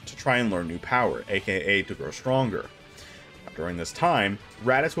space to try and learn new power, aka to grow stronger. During this time,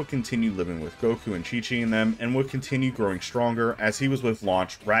 Raditz would continue living with Goku and Chi-Chi and them, and would continue growing stronger. As he was with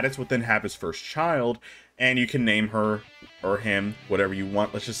Launch, Raditz would then have his first child, and you can name her, or him, whatever you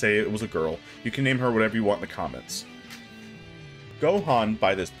want. Let's just say it was a girl. You can name her whatever you want in the comments. Gohan,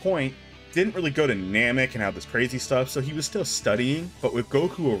 by this point, didn't really go to Namek and have this crazy stuff, so he was still studying, but with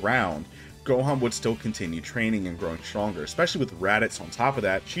Goku around, Gohan would still continue training and growing stronger, especially with Raditz on top of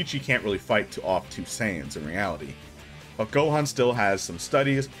that. Chi-Chi can't really fight off two Saiyans in reality. But Gohan still has some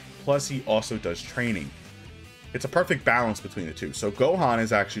studies, plus he also does training. It's a perfect balance between the two. So Gohan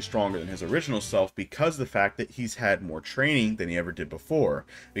is actually stronger than his original self because of the fact that he's had more training than he ever did before,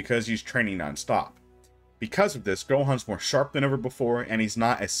 because he's training non-stop. Because of this, Gohan's more sharp than ever before, and he's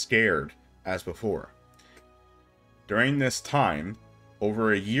not as scared as before. During this time,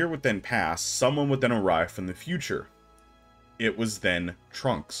 over a year would then pass, someone would then arrive from the future. It was then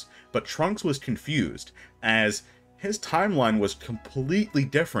Trunks. But Trunks was confused, as his timeline was completely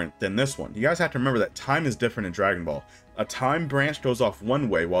different than this one. You guys have to remember that time is different in Dragon Ball. A time branch goes off one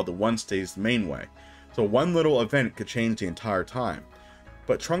way while the one stays the main way. So one little event could change the entire time.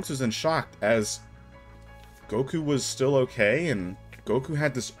 But Trunks was in shock, as Goku was still okay and Goku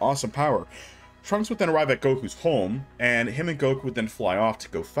had this awesome power. Trunks would then arrive at Goku's home, and him and Goku would then fly off to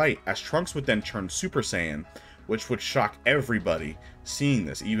go fight, as Trunks would then turn Super Saiyan, which would shock everybody seeing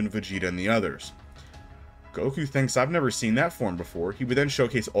this, even Vegeta and the others. Goku thinks, I've never seen that form before. He would then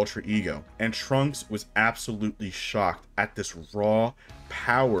showcase Ultra Ego, and Trunks was absolutely shocked at this raw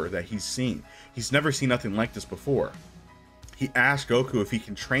power that he's seen. He's never seen nothing like this before. He asked Goku if he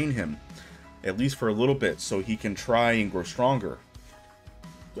can train him, at least for a little bit, so he can try and grow stronger.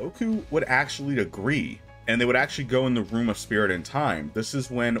 Goku would actually agree, and they would actually go in the Room of Spirit and Time. This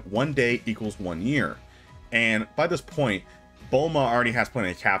is when 1 day equals 1 year. And by this point, Bulma already has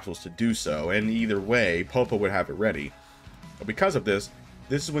plenty of capsules to do so, and either way, Popo would have it ready. But because of this,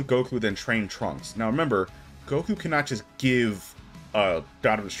 this is when Goku would then train Trunks. Now remember, Goku cannot just give a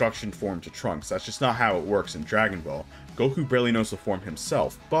God of Destruction form to Trunks. That's just not how it works in Dragon Ball. Goku barely knows the form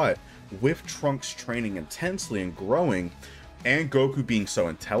himself, but with Trunks training intensely and growing, and Goku being so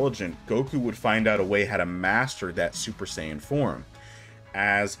intelligent, Goku would find out a way how to master that Super Saiyan form.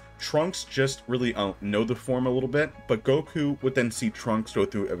 As Trunks just really know the form a little bit, but Goku would then see Trunks go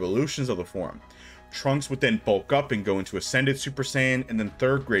through evolutions of the form. Trunks would then bulk up and go into Ascended Super Saiyan and then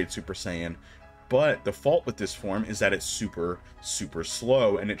 3rd grade Super Saiyan. But the fault with this form is that it's super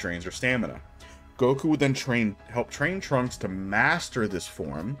slow and it drains her stamina. Goku would then help train Trunks to master this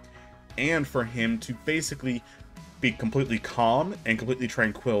form, and for him to basically be completely calm and completely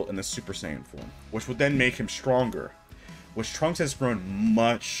tranquil in the Super Saiyan form, which would then make him stronger. Which Trunks has grown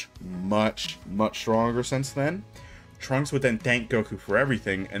much stronger since then. Trunks would then thank Goku for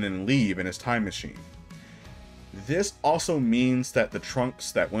everything and then leave in his time machine. This also means that the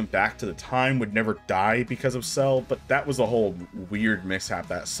Trunks that went back to the time would never die because of Cell, but that was a whole weird mishap.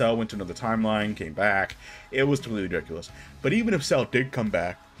 That Cell went to another timeline, came back. It was totally ridiculous. But even if Cell did come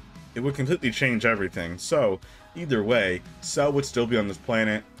back, it would completely change everything. So, either way, Cell would still be on this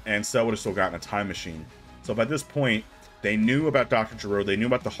planet, and Cell would have still gotten a time machine. So by this point, they knew about Dr. Gero, they knew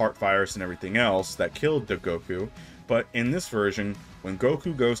about the heart virus and everything else that killed the Goku, but in this version, when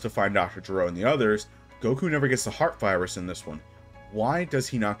Goku goes to find Dr. Gero and the others, Goku never gets the heart virus in this one. Why does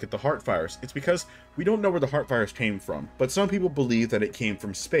he not get the heart virus? It's because we don't know where the heart virus came from, but some people believe that it came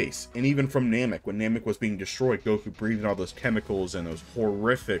from space, and even from Namek. When Namek was being destroyed, Goku breathed all those chemicals and those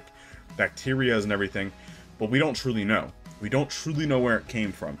horrific bacteria and everything, but we don't truly know. We don't truly know where it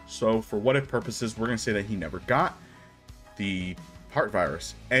came from. So for what if purposes, we're going to say that he never got the heart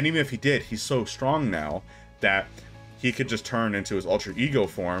virus. And even if he did, he's so strong now that he could just turn into his Ultra Ego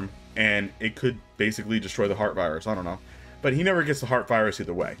form, and it could basically destroy the heart virus. I don't know. But he never gets the heart virus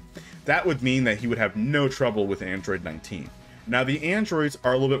either way. That would mean that he would have no trouble with Android 19. Now, the androids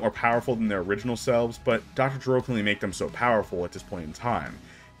are a little bit more powerful than their original selves, but Dr. Gero can only make them so powerful at this point in time.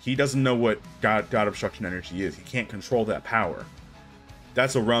 He doesn't know what God Obstruction Energy is. He can't control that power.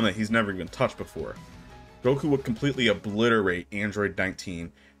 That's a realm that he's never even touched before. Goku would completely obliterate Android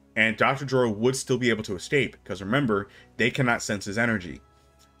 19, and Dr. Gero would still be able to escape, because remember, they cannot sense his energy.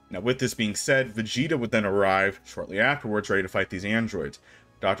 Now, with this being said, Vegeta would then arrive shortly afterwards, ready to fight these androids.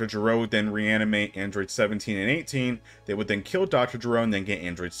 Dr. Gero would then reanimate Android 17 and 18. They would then kill Dr. Gero and then get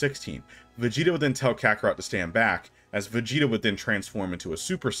Android 16. Vegeta would then tell Kakarot to stand back, as Vegeta would then transform into a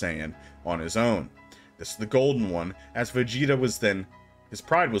Super Saiyan on his own. This is the golden one, as Vegeta was then... His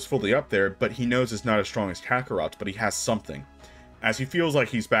pride was fully up there, but he knows it's not as strong as Kakarot's, but he has something. As he feels like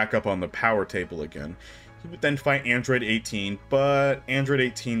he's back up on the power table again, he would then fight Android 18, but Android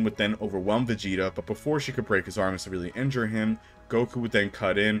 18 would then overwhelm Vegeta, but before she could break his arm and severely injure him, Goku would then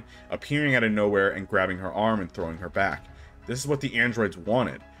cut in, appearing out of nowhere and grabbing her arm and throwing her back. This is what the androids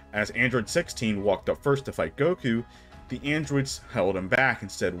wanted. As Android 16 walked up first to fight Goku, the androids held him back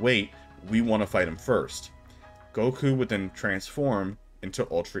and said, "Wait, we want to fight him first." Goku would then transform into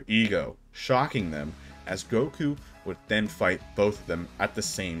Ultra Ego, shocking them, as Goku would then fight both of them at the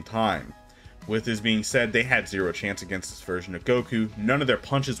same time. With this being said, they had zero chance against this version of Goku. None of their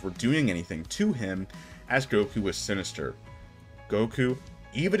punches were doing anything to him, as Goku was sinister. Goku,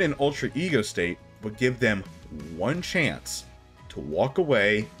 even in Ultra Ego state, would give them one chance to walk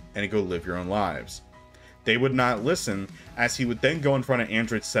away and go live your own lives. They would not listen, as he would then go in front of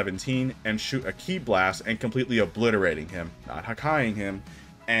Android 17 and shoot a Ki Blast and completely obliterating him, not Hakkaiing him,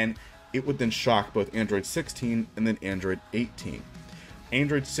 and it would then shock both Android 16 and then Android 18.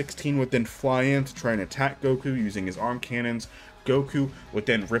 Android 16 would then fly in to try and attack Goku using his arm cannons. Goku would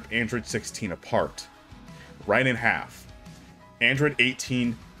then rip Android 16 apart, right in half. Android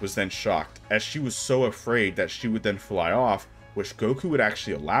 18 was then shocked, as she was so afraid that she would then fly off, which Goku would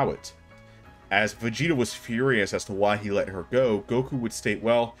actually allow it. As Vegeta was furious as to why he let her go, Goku would state,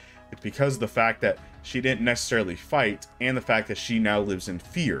 well, it's because of the fact that she didn't necessarily fight, and the fact that she now lives in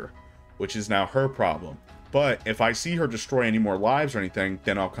fear, which is now her problem. But if I see her destroy any more lives or anything,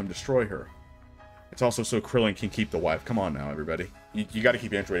 then I'll come destroy her. It's also so Krillin can keep the wife. Come on now, everybody. You got to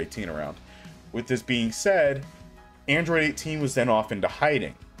keep Android 18 around. With this being said, Android 18 was then off into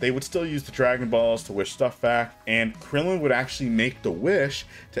hiding. They would still use the Dragon Balls to wish stuff back, and Krillin would actually make the wish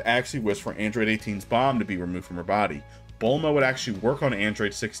to actually wish for Android 18's bomb to be removed from her body. Bulma would actually work on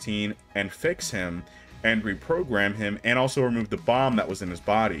Android 16 and fix him and reprogram him, and also remove the bomb that was in his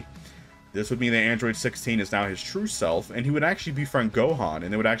body. This would mean that Android 16 is now his true self, and he would actually befriend Gohan,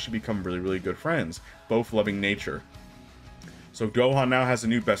 and they would actually become really, really good friends, both loving nature. So Gohan now has a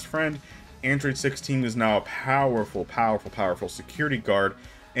new best friend. Android 16 is now a powerful security guard,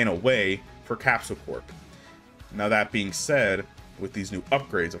 in a way, for Capsule Corp. Now that being said, with these new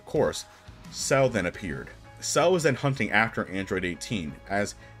upgrades, of course, Cell then appeared. Cell was then hunting after Android 18,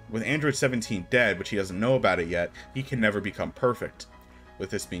 as with Android 17 dead, which he doesn't know about it yet, he can never become perfect. With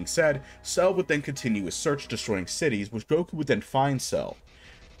this being said, Cell would then continue his search, destroying cities, which Goku would then find Cell.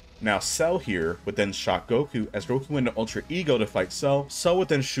 Now Cell here would then shock Goku, as Goku went into Ultra Ego to fight Cell. Cell would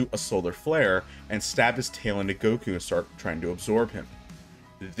then shoot a solar flare and stab his tail into Goku and start trying to absorb him.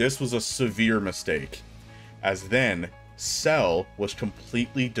 This was a severe mistake, as then Cell was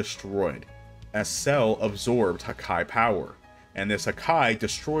completely destroyed, as Cell absorbed Hakai power, and this Hakai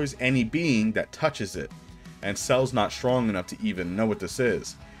destroys any being that touches it, and Cell's not strong enough to even know what this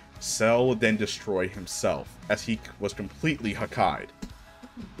is. Cell would then destroy himself, as he was completely Hakai'd,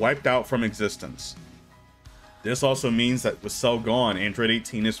 wiped out from existence. This also means that with Cell gone, Android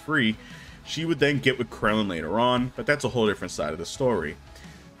 18 is free. She would then get with Krillin later on, but that's a whole different side of the story.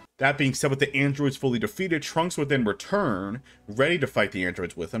 That being said, with the androids fully defeated, Trunks would then return, ready to fight the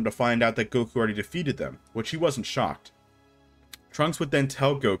androids with him, to find out that Goku already defeated them, which he wasn't shocked. Trunks would then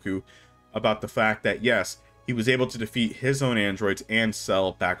tell Goku about the fact that yes, he was able to defeat his own androids and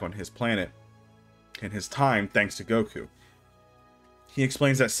Cell back on his planet in his time thanks to Goku. He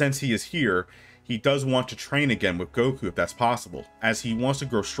explains that since he is here, he does want to train again with Goku if that's possible, as he wants to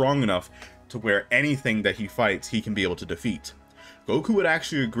grow strong enough to where anything that he fights he can be able to defeat. Goku would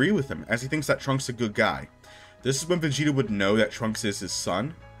actually agree with him, as he thinks that Trunks is a good guy. This is when Vegeta would know that Trunks is his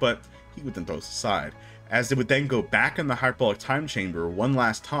son, but he would then throw this aside, as they would then go back in the Hyperbolic Time Chamber one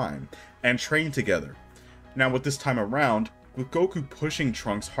last time and train together. Now with this time around, with Goku pushing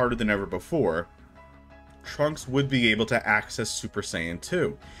Trunks harder than ever before, Trunks would be able to access Super Saiyan 2.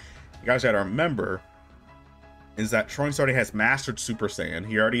 You guys gotta remember is that Trunks already has mastered Super Saiyan,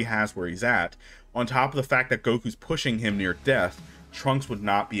 he already has where he's at. On top of the fact that Goku's pushing him near death, Trunks would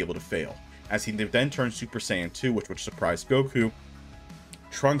not be able to fail, as he then turned Super Saiyan 2, which would surprise Goku.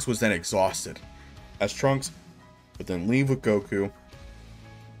 Trunks was then exhausted, as Trunks would then leave with Goku.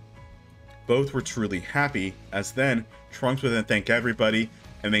 Both were truly happy, as then Trunks would then thank everybody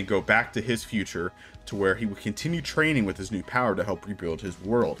and then go back to his future to where he would continue training with his new power to help rebuild his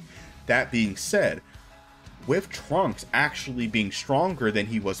world. That being said, with Trunks actually being stronger than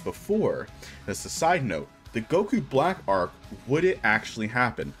he was before, as a side note, the Goku Black arc, would it actually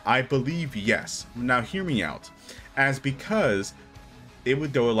happen? I believe yes. Now hear me out, as because it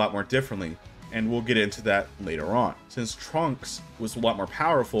would go a lot more differently, and we'll get into that later on. Since Trunks was a lot more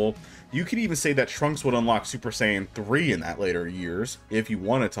powerful, you could even say that Trunks would unlock Super Saiyan 3 in that later years, if you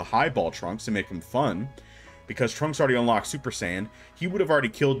wanted to highball Trunks and make him fun. Because Trunks already unlocked Super Saiyan, he would have already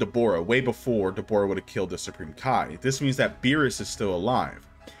killed Dabura way before Dabura would have killed the Supreme Kai. This means that Beerus is still alive.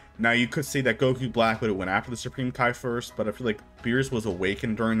 Now you could say that Goku Black would have went after the Supreme Kai first, but I feel like Beerus was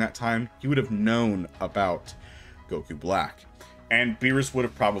awakened during that time. He would have known about Goku Black. And Beerus would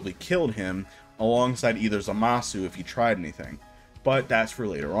have probably killed him alongside either Zamasu if he tried anything. But that's for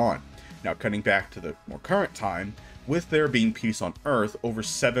later on. Now cutting back to the more current time, with there being peace on Earth, over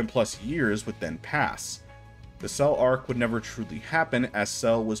 7+ years would then pass. The Cell arc would never truly happen, as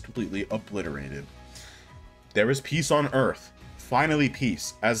Cell was completely obliterated. There is peace on Earth. Finally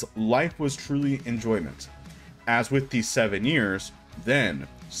peace, as life was truly enjoyment. As with these 7 years, then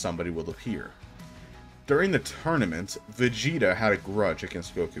somebody will appear. During the tournament, Vegeta had a grudge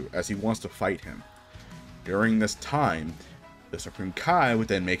against Goku, as he wants to fight him. During this time, the Supreme Kai would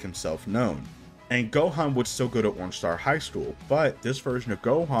then make himself known. And Gohan would still go to Orange Star High School, but this version of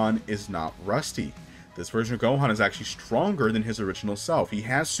Gohan is not rusty. This version of Gohan is actually stronger than his original self. He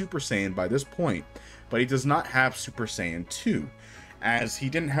has Super Saiyan by this point, but he does not have Super Saiyan 2, as he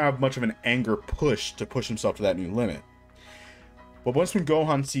didn't have much of an anger push to push himself to that new limit. But once when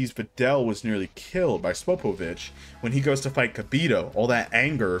Gohan sees Videl was nearly killed by Spopovich, when he goes to fight Kibito, all that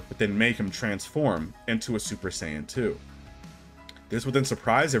anger would then make him transform into a Super Saiyan 2. This would then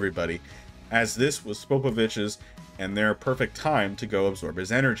surprise everybody, as this was Spopovich's and their perfect time to go absorb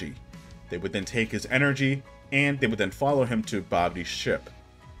his energy. They would then take his energy, and they would then follow him to Babdi's ship.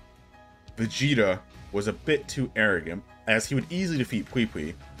 Vegeta was a bit too arrogant, as he would easily defeat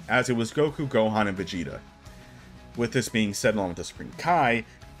Pui, as it was Goku, Gohan, and Vegeta. With this being said, along with the Supreme Kai,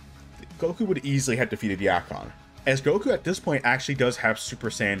 Goku would easily have defeated Yakon, as Goku at this point actually does have Super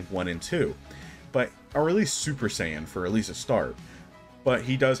Saiyan 1 and 2, or at least Super Saiyan for at least a start. But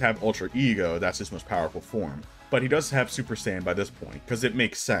he does have Ultra Ego, that's his most powerful form. But he does have Super Saiyan by this point, because it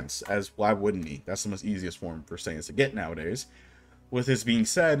makes sense, as why wouldn't he? That's the most easiest form for Saiyans to get nowadays. With this being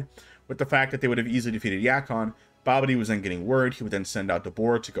said, with the fact that they would have easily defeated Yakon, Babidi was then getting worried. He would then send out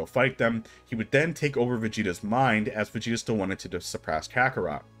Dabura to go fight them. He would then take over Vegeta's mind, as Vegeta still wanted to suppress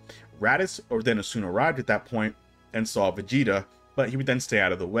Kakarot. Raditz would then soon arrived at that point and saw Vegeta, but he would then stay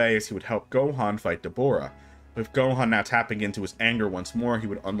out of the way as he would help Gohan fight Deborah. With Gohan now tapping into his anger once more, he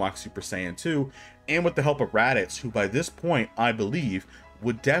would unlock Super Saiyan 2, and with the help of Raditz, who by this point, I believe,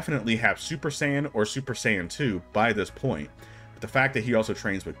 would definitely have Super Saiyan or Super Saiyan 2 by this point. But the fact that he also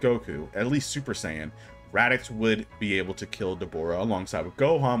trains with Goku, at least Super Saiyan, Raditz would be able to kill Deborah alongside with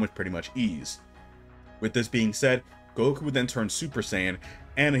Gohan with pretty much ease. With this being said, Goku would then turn Super Saiyan,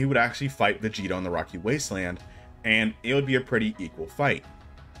 and he would actually fight Vegeta on the Rocky Wasteland, and it would be a pretty equal fight.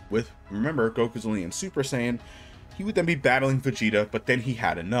 Remember, Goku's only in Super Saiyan, he would then be battling Vegeta, but then he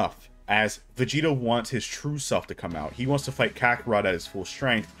had enough, as Vegeta wants his true self to come out. He wants to fight Kakarot at his full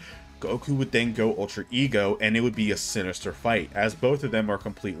strength. Goku would then go Ultra Ego, and it would be a sinister fight, as both of them are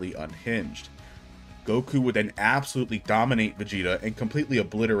completely unhinged. Goku would then absolutely dominate Vegeta and completely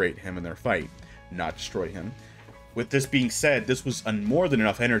obliterate him in their fight, not destroy him. With this being said, this was more than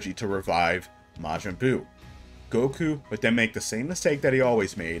enough energy to revive Majin Buu. Goku would then make the same mistake that he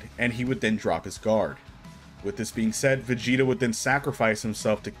always made, and he would then drop his guard. With this being said, Vegeta would then sacrifice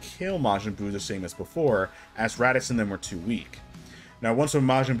himself to kill Majin Buu the same as before, as Raditz and them were too weak. Now once when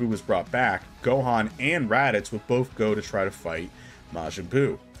Majin Buu was brought back, Gohan and Raditz would both go to try to fight Majin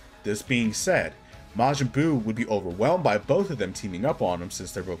Buu. This being said, Majin Buu would be overwhelmed by both of them teaming up on him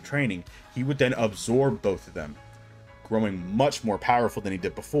since they're both training. He would then absorb both of them, growing much more powerful than he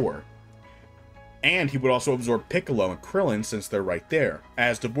did before. And he would also absorb Piccolo and Krillin since they're right there,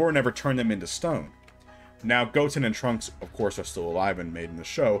 as Deborah never turned them into stone. Now, Goten and Trunks, of course, are still alive and made in the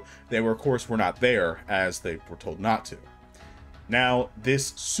show. They were, of course, were not there, as they were told not to. Now, this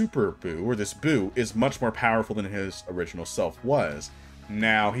Super Buu, or this Buu, is much more powerful than his original self was.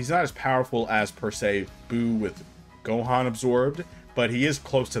 Now, he's not as powerful as, per se, Buu with Gohan absorbed, but he is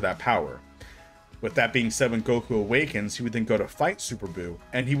close to that power. With that being said, when Goku awakens, he would then go to fight Super Buu,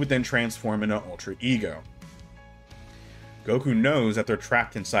 and he would then transform into Ultra Ego. Goku knows that they're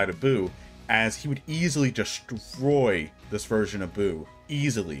trapped inside of Buu, as he would easily destroy this version of Buu,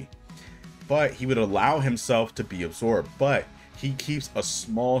 easily. But he would allow himself to be absorbed, but he keeps a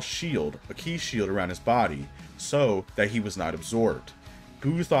small shield, a key shield around his body, so that he was not absorbed.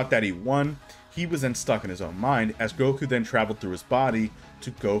 Buu thought that he won. He was then stuck in his own mind, as Goku then traveled through his body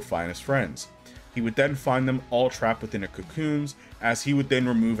to go find his friends. He would then find them all trapped within their cocoons, as he would then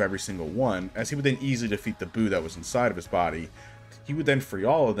remove every single one, as he would then easily defeat the Buu that was inside of his body. He would then free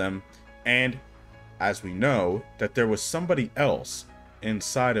all of them, and as we know, that there was somebody else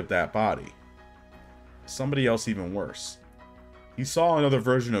inside of that body. Somebody else even worse. He saw another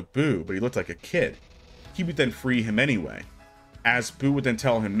version of Buu, but he looked like a kid. He would then free him anyway, as Buu would then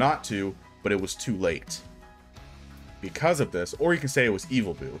tell him not to, but it was too late. Because of this, or you can say it was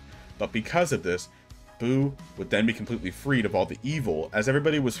Evil Buu, but because of this, Buu would then be completely freed of all the evil. As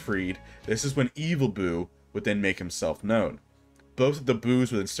everybody was freed, this is when Evil Buu would then make himself known. Both of the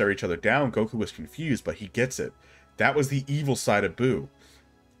Boos would then stare each other down. Goku was confused, but he gets it. That was the evil side of Buu.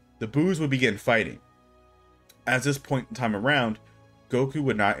 The Boos would begin fighting. At this point in time around, Goku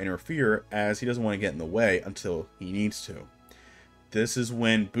would not interfere, as he doesn't want to get in the way until he needs to. This is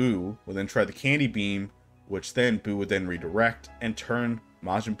when Buu would then try the Candy Beam, which then Buu would then redirect and turn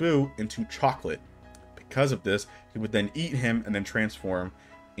Majin Buu into chocolate. Because of this, he would then eat him and then transform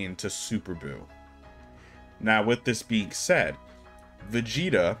into Super Buu. Now, with this being said,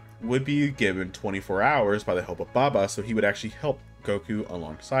 Vegeta would be given 24 hours by the help of Baba, so he would actually help Goku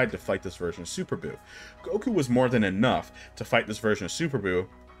alongside to fight this version of Super Buu. Goku was more than enough to fight this version of Super Buu,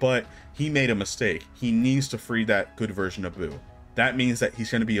 but he made a mistake. He needs to free that good version of Buu. That means that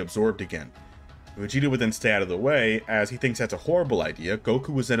he's going to be absorbed again. Vegeta would then stay out of the way, as he thinks that's a horrible idea. Goku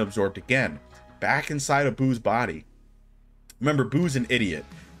was then absorbed again, back inside of Buu's body. Remember, Buu's an idiot,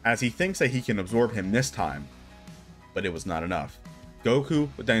 as he thinks that he can absorb him this time, but it was not enough. Goku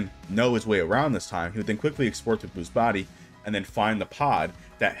would then know his way around this time. He would then quickly explore through Buu's body, and then find the pod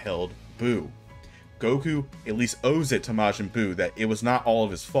that held Buu. Goku at least owes it to Majin Buu that it was not all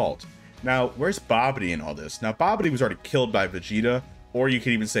of his fault. Now, where's Babidi in all this? Now, Babidi was already killed by Vegeta, or you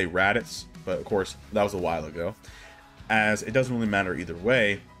could even say Raditz, but of course, that was a while ago, as it doesn't really matter either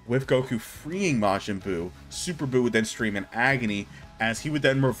way. With Goku freeing Majin Buu, Super Buu would then scream in agony, as he would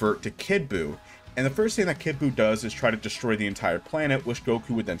then revert to Kid Buu. And the first thing that Kid Buu does is try to destroy the entire planet, which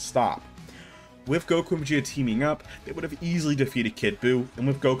Goku would then stop. With Goku and Vegeta teaming up, they would have easily defeated Kid Buu, and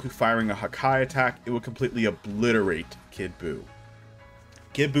with Goku firing a Hakai attack, it would completely obliterate Kid Buu.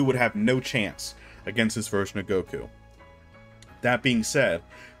 Kid Buu would have no chance against this version of Goku. That being said,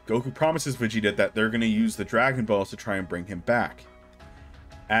 Goku promises Vegeta that they're going to use the Dragon Balls to try and bring him back.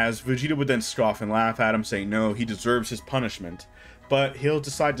 As Vegeta would then scoff and laugh at him, saying no, he deserves his punishment. but he'll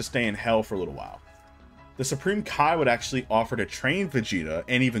decide to stay in hell for a little while. The Supreme Kai would actually offer to train Vegeta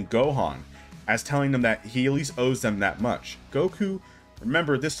and even Gohan, as telling them that he at least owes them that much. Goku,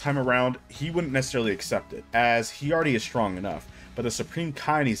 remember, this time around, he wouldn't necessarily accept it, as he already is strong enough, but the Supreme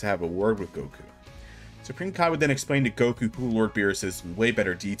Kai needs to have a word with Goku. Supreme Kai would then explain to Goku who Lord Beerus is in way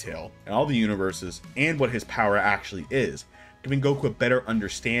better detail, and all the universes, and what his power actually is, giving Goku a better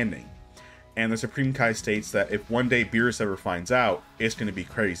understanding. And the Supreme Kai states that if one day Beerus ever finds out, it's going to be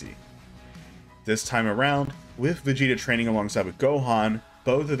crazy. This time around, with Vegeta training alongside with Gohan,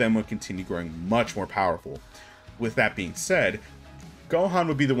 both of them would continue growing much more powerful. With that being said, Gohan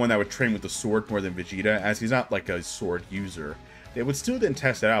would be the one that would train with the sword more than Vegeta, as he's not like a sword user. They would still then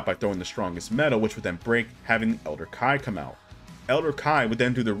test it out by throwing the strongest metal, which would then break, having the Elder Kai come out. Elder Kai would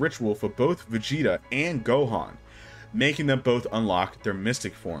then do the ritual for both Vegeta and Gohan, making them both unlock their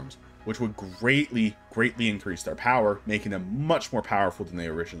mystic forms, which would greatly increase their power, making them much more powerful than they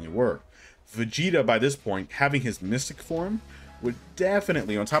originally were. Vegeta, by this point, having his mystic form, would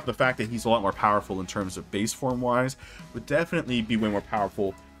definitely, on top of the fact that he's a lot more powerful in terms of base form wise, would definitely be way more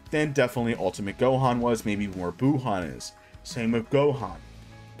powerful than definitely Ultimate Gohan was, maybe even where Buhan is. Same with Gohan.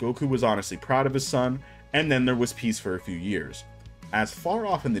 Goku was honestly proud of his son, and then there was peace for a few years. As far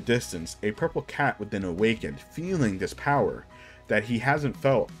off in the distance, a purple cat would then awaken, feeling this power that he hasn't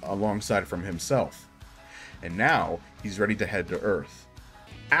felt alongside from himself. And now, he's ready to head to Earth.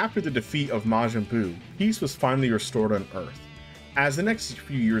 After the defeat of Majin Buu, peace was finally restored on Earth. As the next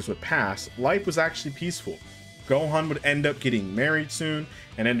few years would pass, life was actually peaceful. Gohan would end up getting married soon,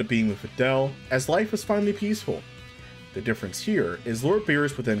 and end up being with Adele, as life was finally peaceful. The difference here is Lord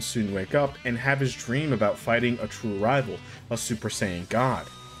Beerus would then soon wake up and have his dream about fighting a true rival, a Super Saiyan God.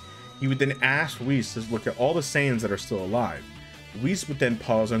 He would then ask Whis to look at all the Saiyans that are still alive. Whis would then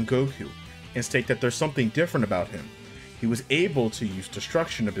pause on Goku and state that there's something different about him. He was able to use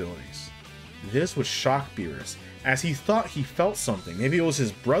destruction abilities. This would shock Beerus, as he thought he felt something. Maybe it was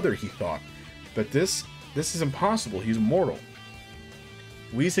his brother, he thought. But this is impossible, he's mortal.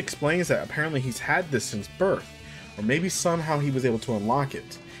 Whis explains that apparently he's had this since birth, or maybe somehow he was able to unlock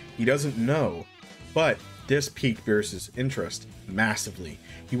it. He doesn't know, but this piqued Beerus' interest massively.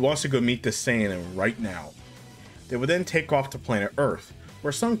 He wants to go meet this Saiyan right now. They would then take off to planet Earth,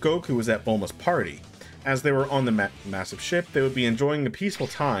 where Son Goku was at Bulma's party. As they were on the massive ship, they would be enjoying a peaceful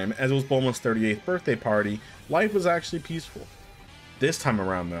time. As it was Bulma's 38th birthday party, life was actually peaceful. This time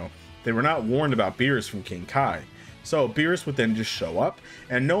around though, they were not warned about Beerus from King Kai. So Beerus would then just show up,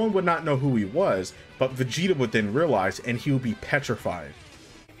 and no one would not know who he was, but Vegeta would then realize, and he would be petrified.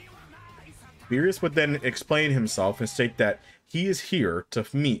 Beerus would then explain himself and state that he is here to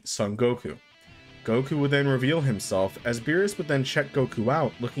meet Son Goku. Goku would then reveal himself, as Beerus would then check Goku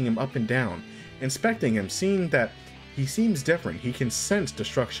out, looking him up and down, inspecting him, seeing that he seems different. He can sense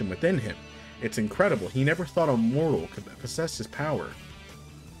destruction within him. It's incredible. He never thought a mortal could possess his power.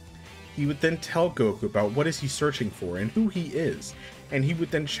 He would then tell Goku about what is he searching for and who he is, and he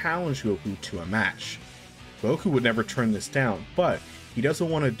would then challenge Goku to a match. Goku would never turn this down, but he doesn't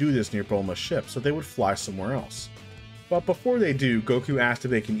want to do this near Bulma's ship, so they would fly somewhere else. But before they do, Goku asks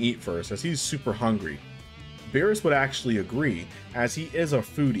if they can eat first, as he's super hungry. Beerus would actually agree, as he is a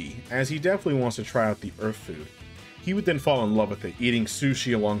foodie, as he definitely wants to try out the Earth food. He would then fall in love with it, eating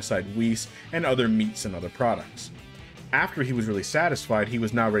sushi alongside Whis and other meats and other products. After he was really satisfied, he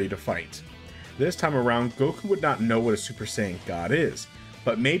was now ready to fight. This time around, Goku would not know what a Super Saiyan God is,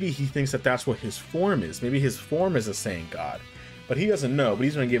 but maybe he thinks that that's what his form is. Maybe his form is a Saiyan God. But he doesn't know, but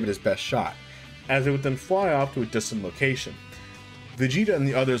he's going to give it his best shot, as they would then fly off to a distant location. Vegeta and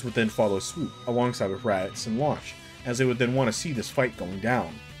the others would then follow suit, alongside with Raditz and Launch, as they would then want to see this fight going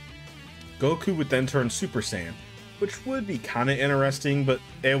down. Goku would then turn Super Saiyan, which would be kinda interesting, but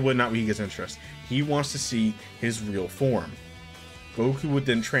it would not be his interest. He wants to see his real form. Goku would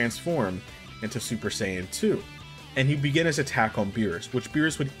then transform into Super Saiyan 2, and he'd begin his attack on Beerus, which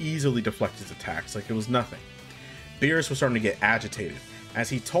Beerus would easily deflect his attacks like it was nothing. Beerus was starting to get agitated, as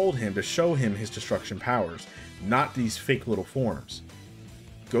he told him to show him his destruction powers, not these fake little forms.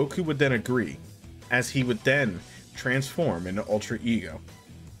 Goku would then agree, as he would then transform into Ultra Ego.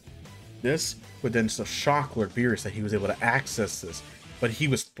 This would then shock Lord Beerus that he was able to access this, but he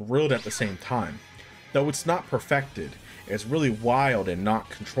was thrilled at the same time. Though it's not perfected, it's really wild and not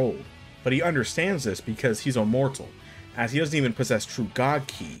controlled, but he understands this because he's immortal, as he doesn't even possess true God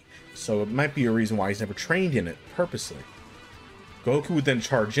Ki, so it might be a reason why he's never trained in it purposely. Goku would then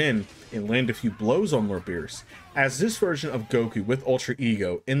charge in and land a few blows on Lord Beerus, as this version of Goku with Ultra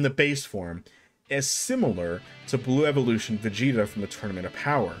Ego in the base form is similar to Blue Evolution Vegeta from the Tournament of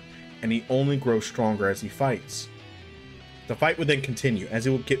Power, and he only grows stronger as he fights. The fight would then continue as it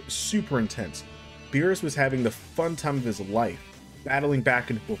would get super intense. Beerus was having the fun time of his life, battling back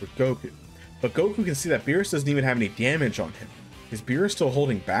and forth with Goku. But Goku can see that Beerus doesn't even have any damage on him. Is Beerus still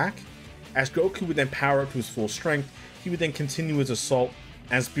holding back? As Goku would then power up to his full strength, he would then continue his assault,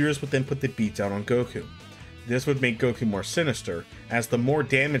 as Beerus would then put the beat down on Goku. This would make Goku more sinister, as the more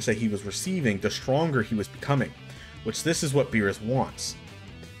damage that he was receiving, the stronger he was becoming, which this is what Beerus wants.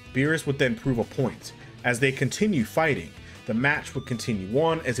 Beerus would then prove a point. As they continue fighting, the match would continue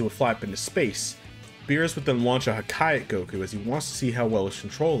on as it would fly up into space. Beerus would then launch a Hakai at Goku as he wants to see how well his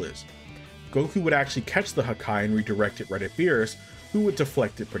control is. Goku would actually catch the Hakai and redirect it right at Beerus, who would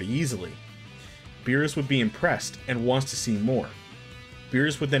deflect it pretty easily. Beerus would be impressed and wants to see more.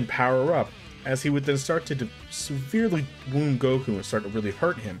 Beerus would then power up, as he would then start to severely wound Goku and start to really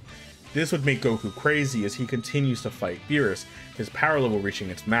hurt him. This would make Goku crazy as he continues to fight Beerus, his power level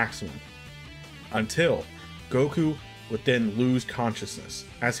reaching its maximum. Until Goku would then lose consciousness,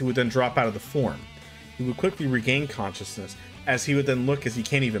 as he would then drop out of the form. He would quickly regain consciousness, as he would then look as he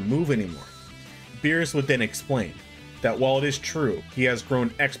can't even move anymore. Beerus would then explain that while it is true, he has grown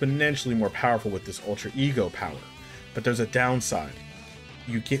exponentially more powerful with this Ultra Ego power, but there's a downside.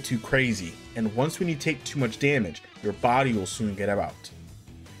 You get too crazy, and once when you take too much damage, your body will soon get out.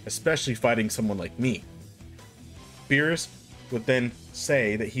 Especially fighting someone like me. Beerus would then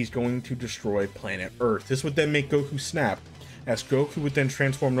say that he's going to destroy planet Earth. This would then make Goku snap, as Goku would then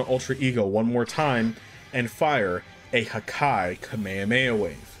transform to Ultra Ego one more time and fire a Hakai Kamehameha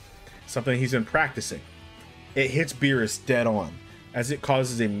wave, something he's been practicing. It hits Beerus dead on, as it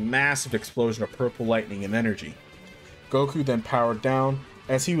causes a massive explosion of purple lightning and energy. Goku then powered down,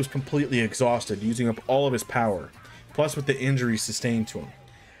 as he was completely exhausted, using up all of his power, plus with the injuries sustained to him.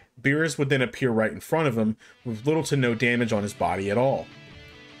 Beerus would then appear right in front of him, with little to no damage on his body at all.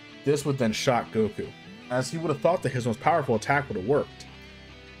 This would then shock Goku, as he would have thought that his most powerful attack would have worked.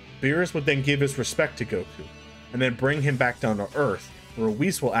 Beerus would then give his respect to Goku, and then bring him back down to Earth, where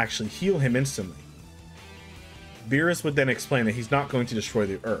Whis will actually heal him instantly. Beerus would then explain that he's not going to destroy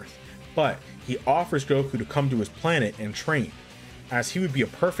the Earth, but he offers Goku to come to his planet and train, as he would be a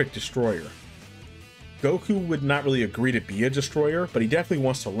perfect destroyer. Goku would not really agree to be a destroyer, but he definitely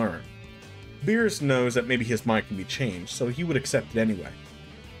wants to learn. Beerus knows that maybe his mind can be changed, so he would accept it anyway.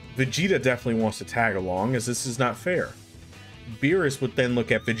 Vegeta definitely wants to tag along, as this is not fair. Beerus would then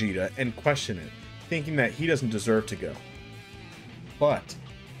look at Vegeta and question it, thinking that he doesn't deserve to go. But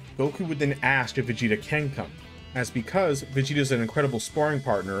Goku would then ask if Vegeta can come, as because Vegeta is an incredible sparring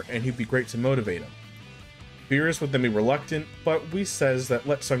partner and he'd be great to motivate him. Beerus would then be reluctant, but Whis says that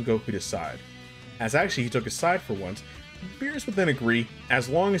let Son Goku decide. As actually he took his side for once, Beerus would then agree as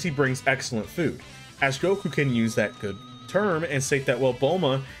long as he brings excellent food, as Goku can use that good term and state that while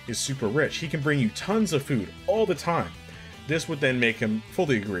Bulma is super rich, he can bring you tons of food all the time. This would then make him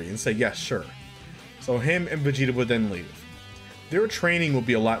fully agree and say yes, sure. So him and Vegeta would then leave. Their training will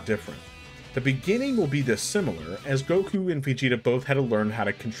be a lot different. The beginning will be this similar, as Goku and Vegeta both had to learn how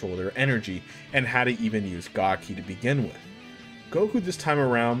to control their energy and how to even use God Ki to begin with. Goku this time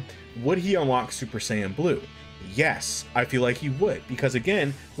around, would he unlock Super Saiyan Blue? Yes, I feel like he would, because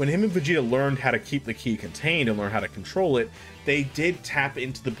again, when him and Vegeta learned how to keep the Ki contained and learn how to control it, they did tap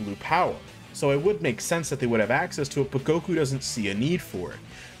into the blue power. So it would make sense that they would have access to it, but Goku doesn't see a need for it.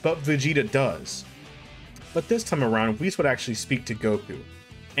 But Vegeta does. But this time around, Whis would actually speak to Goku,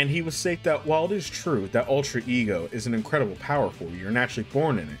 and he would state that while it is true that Ultra Ego is an incredible power for you, you're naturally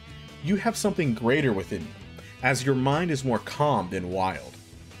born in it, you have something greater within you, as your mind is more calm than wild.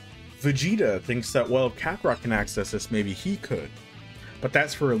 Vegeta thinks that, well, if Kakarot can access this, maybe he could. But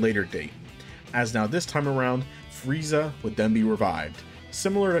that's for a later date, as now this time around, Frieza would then be revived,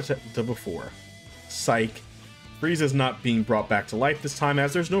 similar to before. Psych. Frieza's not being brought back to life this time,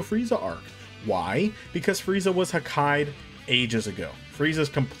 as there's no Frieza arc. Why? Because Frieza was Hakai'd ages ago. Frieza's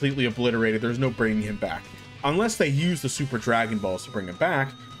completely obliterated, there's no bringing him back. Unless they use the Super Dragon Balls to bring him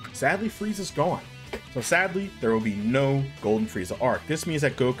back, sadly Frieza's gone. So sadly, there will be no Golden Frieza arc. This means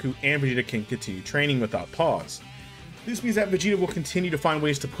that Goku and Vegeta can continue training without pause. This means that Vegeta will continue to find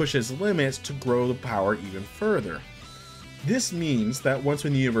ways to push his limits to grow the power even further. This means that once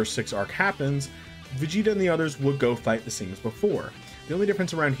when the Universe 6 arc happens, Vegeta and the others would go fight the same as before. The only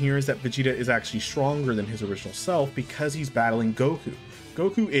difference around here is that Vegeta is actually stronger than his original self because he's battling Goku.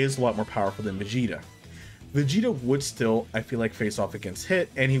 Goku is a lot more powerful than Vegeta. Vegeta would still, I feel like, face off against Hit,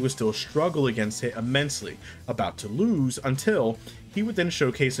 and he would still struggle against Hit immensely, about to lose, until he would then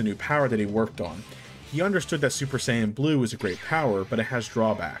showcase a new power that he worked on. He understood that Super Saiyan Blue is a great power, but it has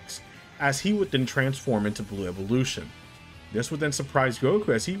drawbacks, as he would then transform into Blue Evolution. This would then surprise Goku,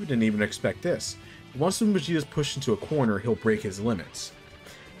 as he didn't even expect this. Once Vegeta is pushed into a corner, he'll break his limits.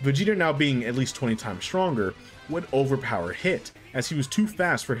 Vegeta, now being at least 20 times stronger, would overpower Hit, as he was too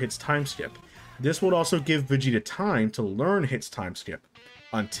fast for Hit's time skip. This would also give Vegeta time to learn Hit's time skip,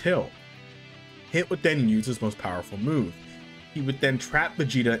 until Hit would then use his most powerful move. He would then trap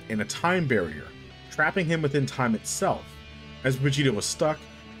Vegeta in a time barrier, trapping him within time itself. As Vegeta was stuck,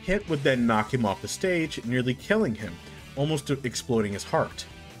 Hit would then knock him off the stage, nearly killing him, almost exploding his heart.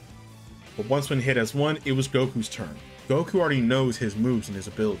 But once when Hit has won, it was Goku's turn. Goku already knows his moves and his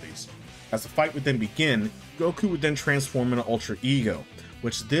abilities. As the fight would then begin, Goku would then transform into Ultra Ego,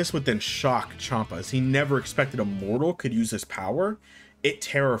 which this would then shock Champa, as he never expected a mortal could use this power. It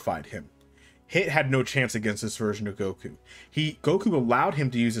terrified him. Hit had no chance against this version of Goku. Goku allowed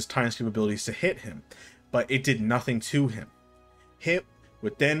him to use his time skip abilities to hit him, but it did nothing to him. Hit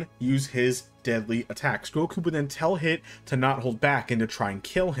would then use his deadly attacks. Goku would then tell Hit to not hold back and to try and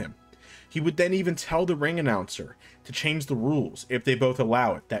kill him. He would then even tell the ring announcer to change the rules, if they both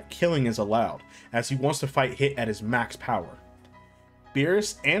allow it, that killing is allowed, as he wants to fight Hit at his max power.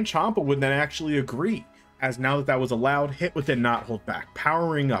 Beerus and Champa would then actually agree, as now that was allowed, Hit would then not hold back,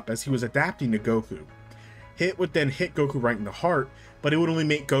 powering up as he was adapting to Goku. Hit would then hit Goku right in the heart, but it would only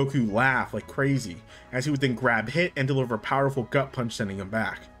make Goku laugh like crazy, as he would then grab Hit and deliver a powerful gut punch, sending him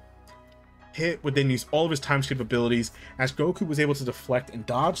back. Hit would then use all of his time skip abilities. As Goku was able to deflect and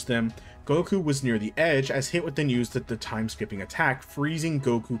dodge them, Goku was near the edge, as Hit would then use the time skipping attack, freezing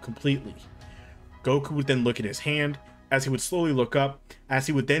Goku completely. Goku would then look at his hand, as he would slowly look up, as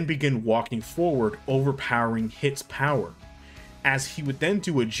he would then begin walking forward, overpowering Hit's power. As he would then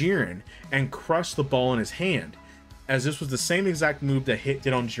do a Jiren and crush the ball in his hand, as this was the same exact move that Hit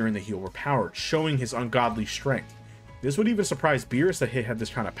did on Jiren that he overpowered, showing his ungodly strength. This would even surprise Beerus that Hit had this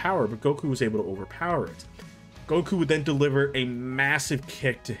kind of power, but Goku was able to overpower it. Goku would then deliver a massive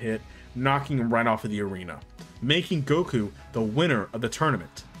kick to Hit, knocking him right off of the arena, making Goku the winner of the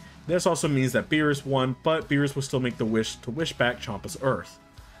tournament. This also means that Beerus won, but Beerus would still make the wish to wish back Champa's Earth.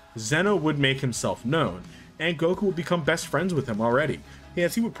 Zeno would make himself known, and Goku would become best friends with him already,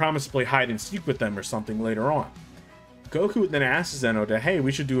 as he would promise to play hide and seek with them or something later on. Goku would then ask Zeno to, hey,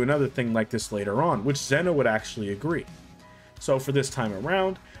 we should do another thing like this later on, which Zeno would actually agree. So for this time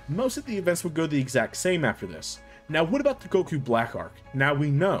around, most of the events would go the exact same after this. Now what about the Goku Black arc? Now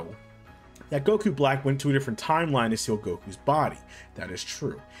we know that Goku Black went to a different timeline to steal Goku's body. That is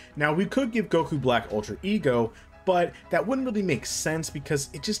true. Now we could give Goku Black Ultra Ego, but that wouldn't really make sense because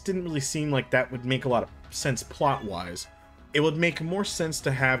it just didn't really seem like that would make a lot of sense plot-wise. It would make more sense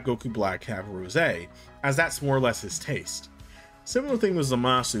to have Goku Black have Rose, as that's more or less his taste. Similar thing with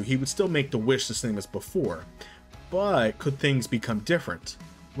Zamasu, he would still make the wish the same as before, but could things become different?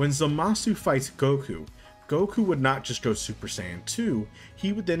 When Zamasu fights Goku, Goku would not just go Super Saiyan 2,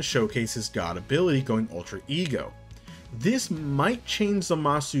 he would then showcase his god ability going Ultra Ego. This might change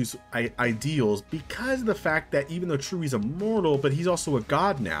Zamasu's ideals because of the fact that even though true he's immortal, but he's also a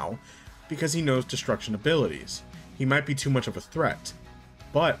god now, because he knows destruction abilities. He might be too much of a threat.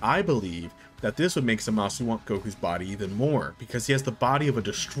 But I believe that this would make Zamasu want Goku's body even more, because he has the body of a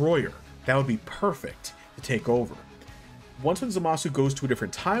destroyer. That would be perfect to take over. Once when Zamasu goes to a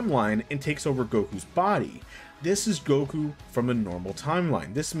different timeline and takes over Goku's body, this is Goku from the normal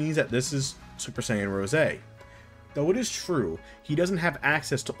timeline. This means that this is Super Saiyan Rose. Though it is true, he doesn't have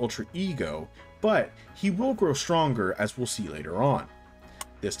access to Ultra Ego, but he will grow stronger, as we'll see later on.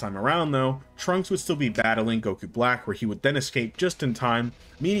 This time around though, Trunks would still be battling Goku Black, where he would then escape just in time,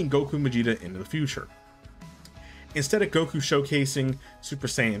 meeting Goku and Vegeta into the future. Instead of Goku showcasing Super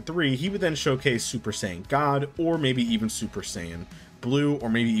Saiyan 3, he would then showcase Super Saiyan God, or maybe even Super Saiyan Blue, or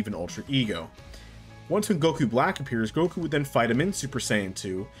maybe even Ultra Ego. Once when Goku Black appears, Goku would then fight him in Super Saiyan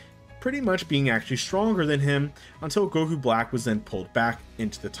 2, pretty much being actually stronger than him, until Goku Black was then pulled back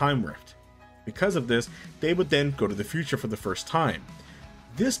into the Time Rift. Because of this, they would then go to the future for the first time.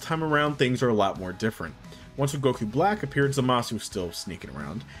 This time around, things are a lot more different. Once when Goku Black appeared, Zamasu was still sneaking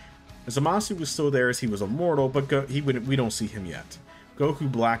around. Zamasu was still there as he was immortal, but we don't see him yet.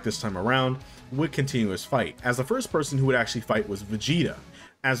 Goku Black this time around would continue his fight, as the first person who would actually fight was Vegeta.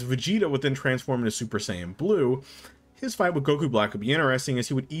 As Vegeta would then transform into Super Saiyan Blue, his fight with Goku Black would be interesting, as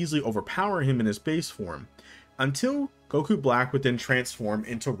he would easily overpower him in his base form, until Goku Black would then transform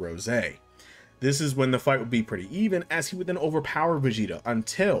into Rose. This is when the fight would be pretty even, as he would then overpower Vegeta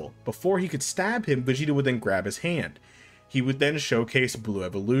until, before he could stab him, Vegeta would then grab his hand. He would then showcase Blue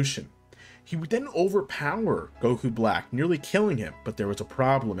Evolution. He would then overpower Goku Black, nearly killing him, but there was a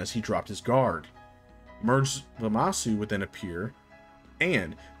problem as he dropped his guard. Merged Zamasu would then appear,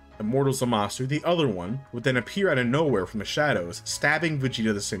 and Immortal Zamasu, the other one, would then appear out of nowhere from the shadows, stabbing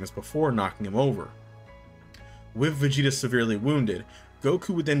Vegeta the same as before, knocking him over. With Vegeta severely wounded, Goku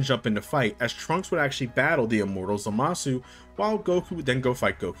would then jump into fight, as Trunks would actually battle the immortal Zamasu, while Goku would then go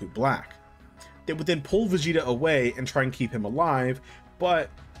fight Goku Black. They would then pull Vegeta away and try and keep him alive, but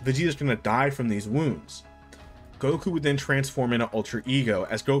Vegeta's gonna die from these wounds. Goku would then transform into Ultra Ego,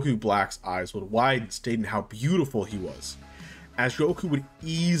 as Goku Black's eyes would widen, stating how beautiful he was, as Goku would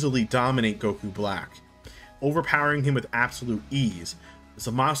easily dominate Goku Black, overpowering him with absolute ease.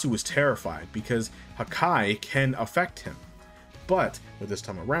 Zamasu was terrified because Hakai can affect him. But with this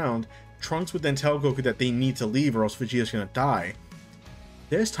time around, Trunks would then tell Goku that they need to leave or else Vegeta's gonna die.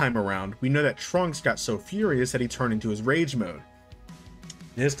 This time around, we know that Trunks got so furious that he turned into his rage mode.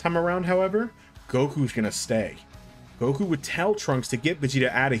 This time around, however, Goku's gonna stay. Goku would tell Trunks to get Vegeta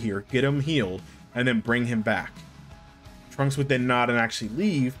out of here, get him healed, and then bring him back. Trunks would then nod and actually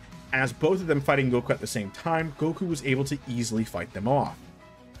leave. As both of them fighting Goku at the same time, Goku was able to easily fight them off.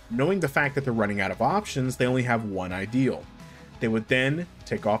 Knowing the fact that they're running out of options, they only have one ideal. They would then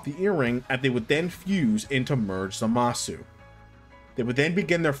take off the earring, and they would then fuse into Merge Zamasu. They would then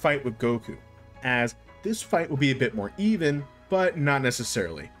begin their fight with Goku, as this fight will be a bit more even, but not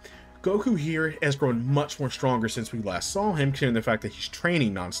necessarily. Goku here has grown much more stronger since we last saw him, considering the fact that he's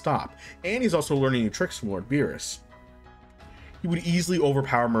training non-stop, and he's also learning new tricks from Lord Beerus. He would easily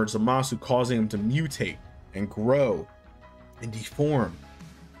overpower Merge Zamasu, causing him to mutate and grow and deform.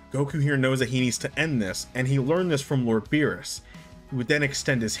 Goku here knows that he needs to end this, and he learned this from Lord Beerus. He would then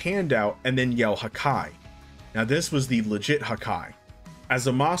extend his hand out and then yell Hakai. Now this was the legit Hakai, as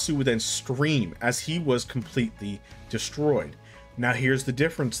Zamasu would then scream as he was completely destroyed. Now here's the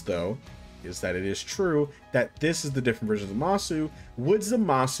difference though, is that it is true that this is the different version of Zamasu. Would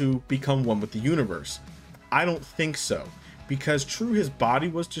Zamasu become one with the universe? I don't think so, because true, his body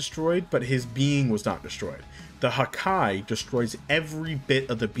was destroyed, but his being was not destroyed. The Hakai destroys every bit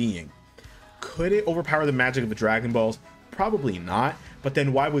of the being. Could it overpower the magic of the Dragon Balls? Probably not, but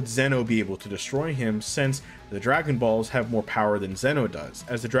then why would Zeno be able to destroy him, since the Dragon Balls have more power than Zeno does,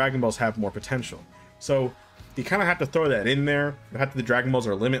 as the Dragon Balls have more potential? So you kind of have to throw that in there. The fact that the Dragon Balls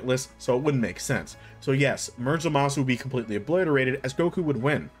are limitless, so it wouldn't make sense. So yes, Merge Zamasu would be completely obliterated, as Goku would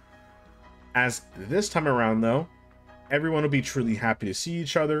win. As this time around though, everyone would be truly happy to see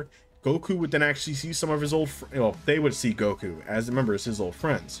each other. Goku would then actually see some of his old well, they would see Goku, as remember, it's his old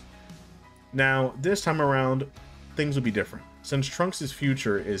friends. Now, this time around, things would be different. Since Trunks'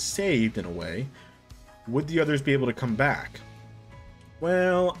 future is saved in a way, would the others be able to come back?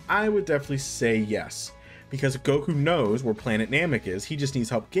 Well, I would definitely say yes, because Goku knows where Planet Namek is, he just needs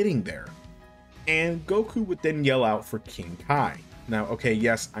help getting there. And Goku would then yell out for King Kai. Now, okay,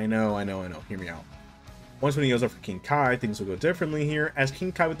 yes, I know, hear me out. Once when he goes up for King Kai, things will go differently here, as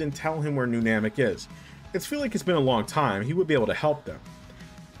King Kai would then tell him where New Namek is. It's feel like it's been a long time, he would be able to help them.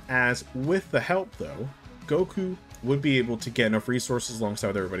 As with the help though, Goku would be able to get enough resources alongside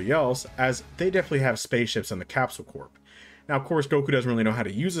with everybody else, as they definitely have spaceships in the Capsule Corp. Now of course Goku doesn't really know how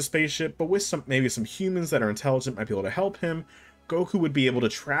to use a spaceship, but with maybe some humans that are intelligent might be able to help him, Goku would be able to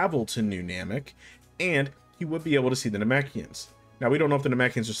travel to New Namek, and he would be able to see the Namekians. Now, we don't know if the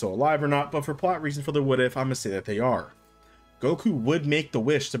Namekians are still alive or not, but for plot reasons for the what if, I'm going to say that they are. Goku would make the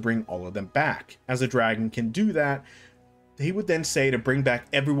wish to bring all of them back. As a dragon can do that, he would then say to bring back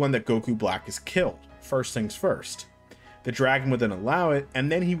everyone that Goku Black has killed. First things first. The dragon would then allow it,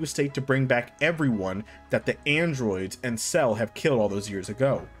 and then he would state to bring back everyone that the androids and Cell have killed all those years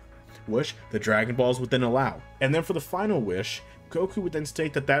ago. Which the Dragon Balls would then allow. And then for the final wish, Goku would then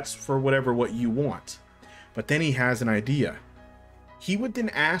state that that's for what you want. But then he has an idea. He would then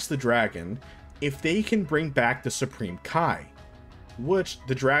ask the dragon if they can bring back the Supreme Kai, which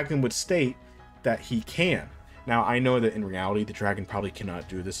the dragon would state that he can. Now, I know that in reality, the dragon probably cannot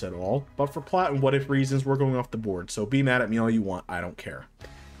do this at all, but for plot and what if reasons, we're going off the board, so be mad at me all you want, I don't care.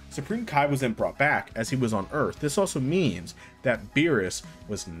 Supreme Kai was then brought back as he was on Earth. This also means that Beerus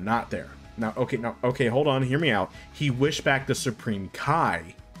was not there. Now, okay, hold on, hear me out. He wished back the Supreme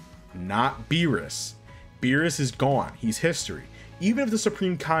Kai, not Beerus. Beerus is gone, he's history. Even if the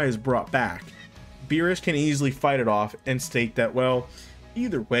Supreme Kai is brought back, Beerus can easily fight it off and state that, well,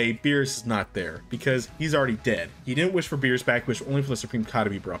 either way, Beerus is not there, because he's already dead. He didn't wish for Beerus back, wished only for the Supreme Kai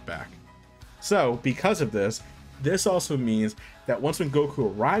to be brought back. So, because of this, this also means that once when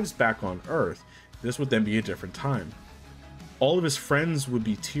Goku arrives back on Earth, this would then be a different time. All of his friends would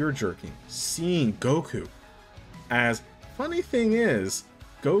be tear-jerking, seeing Goku. As, funny thing is,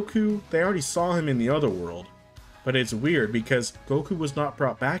 Goku, they already saw him in the other world. But it's weird because Goku was not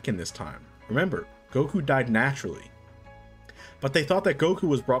brought back in this time. Remember, Goku died naturally. But they thought that Goku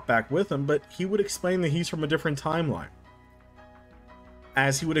was brought back with him, but he would explain that he's from a different timeline.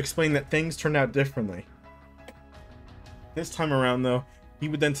 As he would explain that things turned out differently. This time around, though, he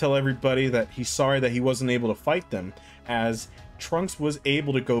would then tell everybody that he's sorry that he wasn't able to fight them, as Trunks was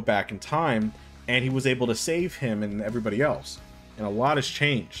able to go back in time, and he was able to save him and everybody else. And a lot has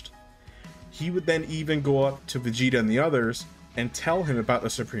changed. He would then even go up to Vegeta and the others and tell him about the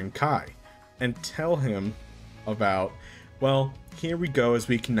Supreme Kai, and tell him about, well, here we go as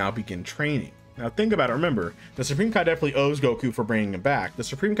we can now begin training. Now think about it, remember, the Supreme Kai definitely owes Goku for bringing him back. The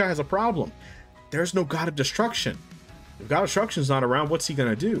Supreme Kai has a problem. There's no God of Destruction. If God of Destruction's not around, what's he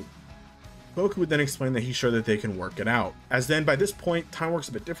gonna do? Goku would then explain that he's sure that they can work it out. As then, by this point, time works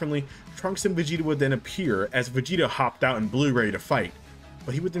a bit differently. Trunks and Vegeta would then appear as Vegeta hopped out in blue ready to fight.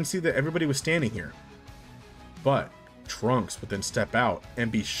 But he would then see that everybody was standing here. But Trunks would then step out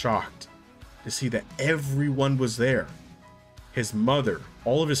and be shocked to see that everyone was there. His mother,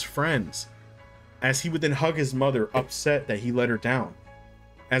 all of his friends. As he would then hug his mother, upset that he let her down.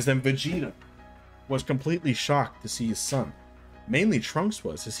 As then Vegeta was completely shocked to see his son. Mainly Trunks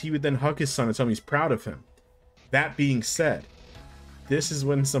was, as he would then hug his son and tell him he's proud of him. That being said, this is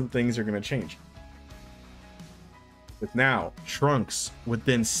when some things are going to change. But now, Trunks would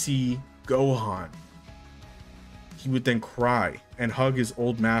then see Gohan. He would then cry and hug his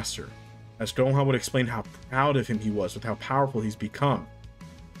old master, as Gohan would explain how proud of him he was with how powerful he's become.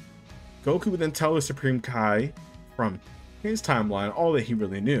 Goku would then tell the Supreme Kai from his timeline all that he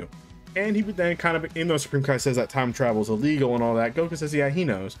really knew. And he would then kind of, even though Supreme Kai says that time travel is illegal and all that, Goku says, yeah, he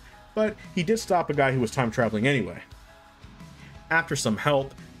knows. But he did stop a guy who was time traveling anyway. After some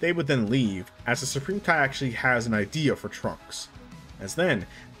help, they would then leave, as the Supreme Kai actually has an idea for Trunks. As then,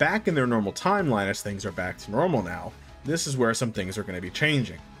 back in their normal timeline, as things are back to normal now, this is where some things are going to be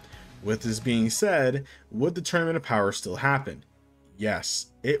changing. With this being said, would the Tournament of Power still happen?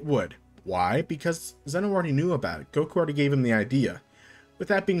 Yes, it would. Why? Because Zeno already knew about it. Goku already gave him the idea. With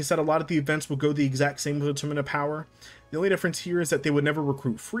that being said, a lot of the events will go the exact same with the Tournament of Power. The only difference here is that they would never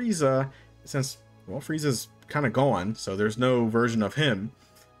recruit Frieza, since, well, Frieza's kind of gone, so there's no version of him.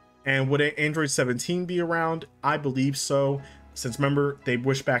 And would Android 17 be around? I believe so, since remember, they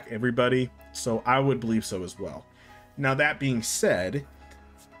wished back everybody, so I would believe so as well. Now that being said,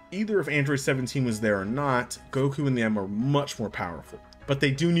 either if Android 17 was there or not, Goku and them are much more powerful. But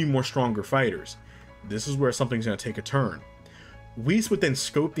they do need more stronger fighters. This is where something's going to take a turn. Whis would then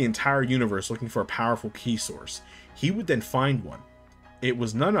scope the entire universe looking for a powerful key source. He would then find one. It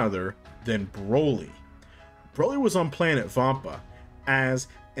was none other than Broly. Broly was on planet Vampa, as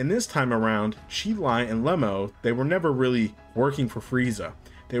in this time around, Chi-Lai and Lemmo, they were never really working for Frieza.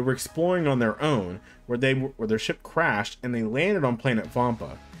 They were exploring on their own, where their ship crashed and they landed on planet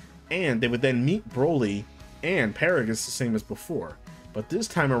Vampa. And they would then meet Broly and Paragus the same as before. But this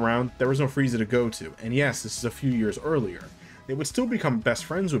time around, there was no Frieza to go to. And yes, this is a few years earlier. They would still become best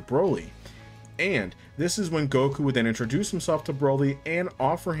friends with Broly. And this is when Goku would then introduce himself to Broly and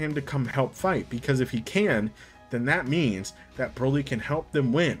offer him to come help fight. Because if he can, then that means that Broly can help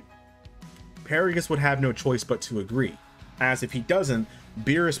them win. Paragus would have no choice but to agree. As if he doesn't,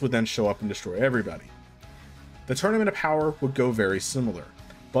 Beerus would then show up and destroy everybody. The Tournament of Power would go very similar.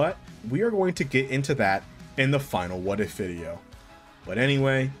 But we are going to get into that in the final What If video. But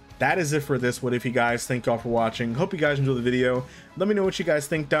anyway, that is it for this What If, you guys. Thank y'all for watching. Hope you guys enjoyed the video. Let me know what you guys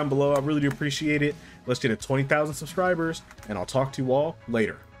think down below. I really do appreciate it. Let's get to 20,000 subscribers, and I'll talk to you all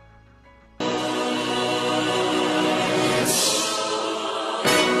later.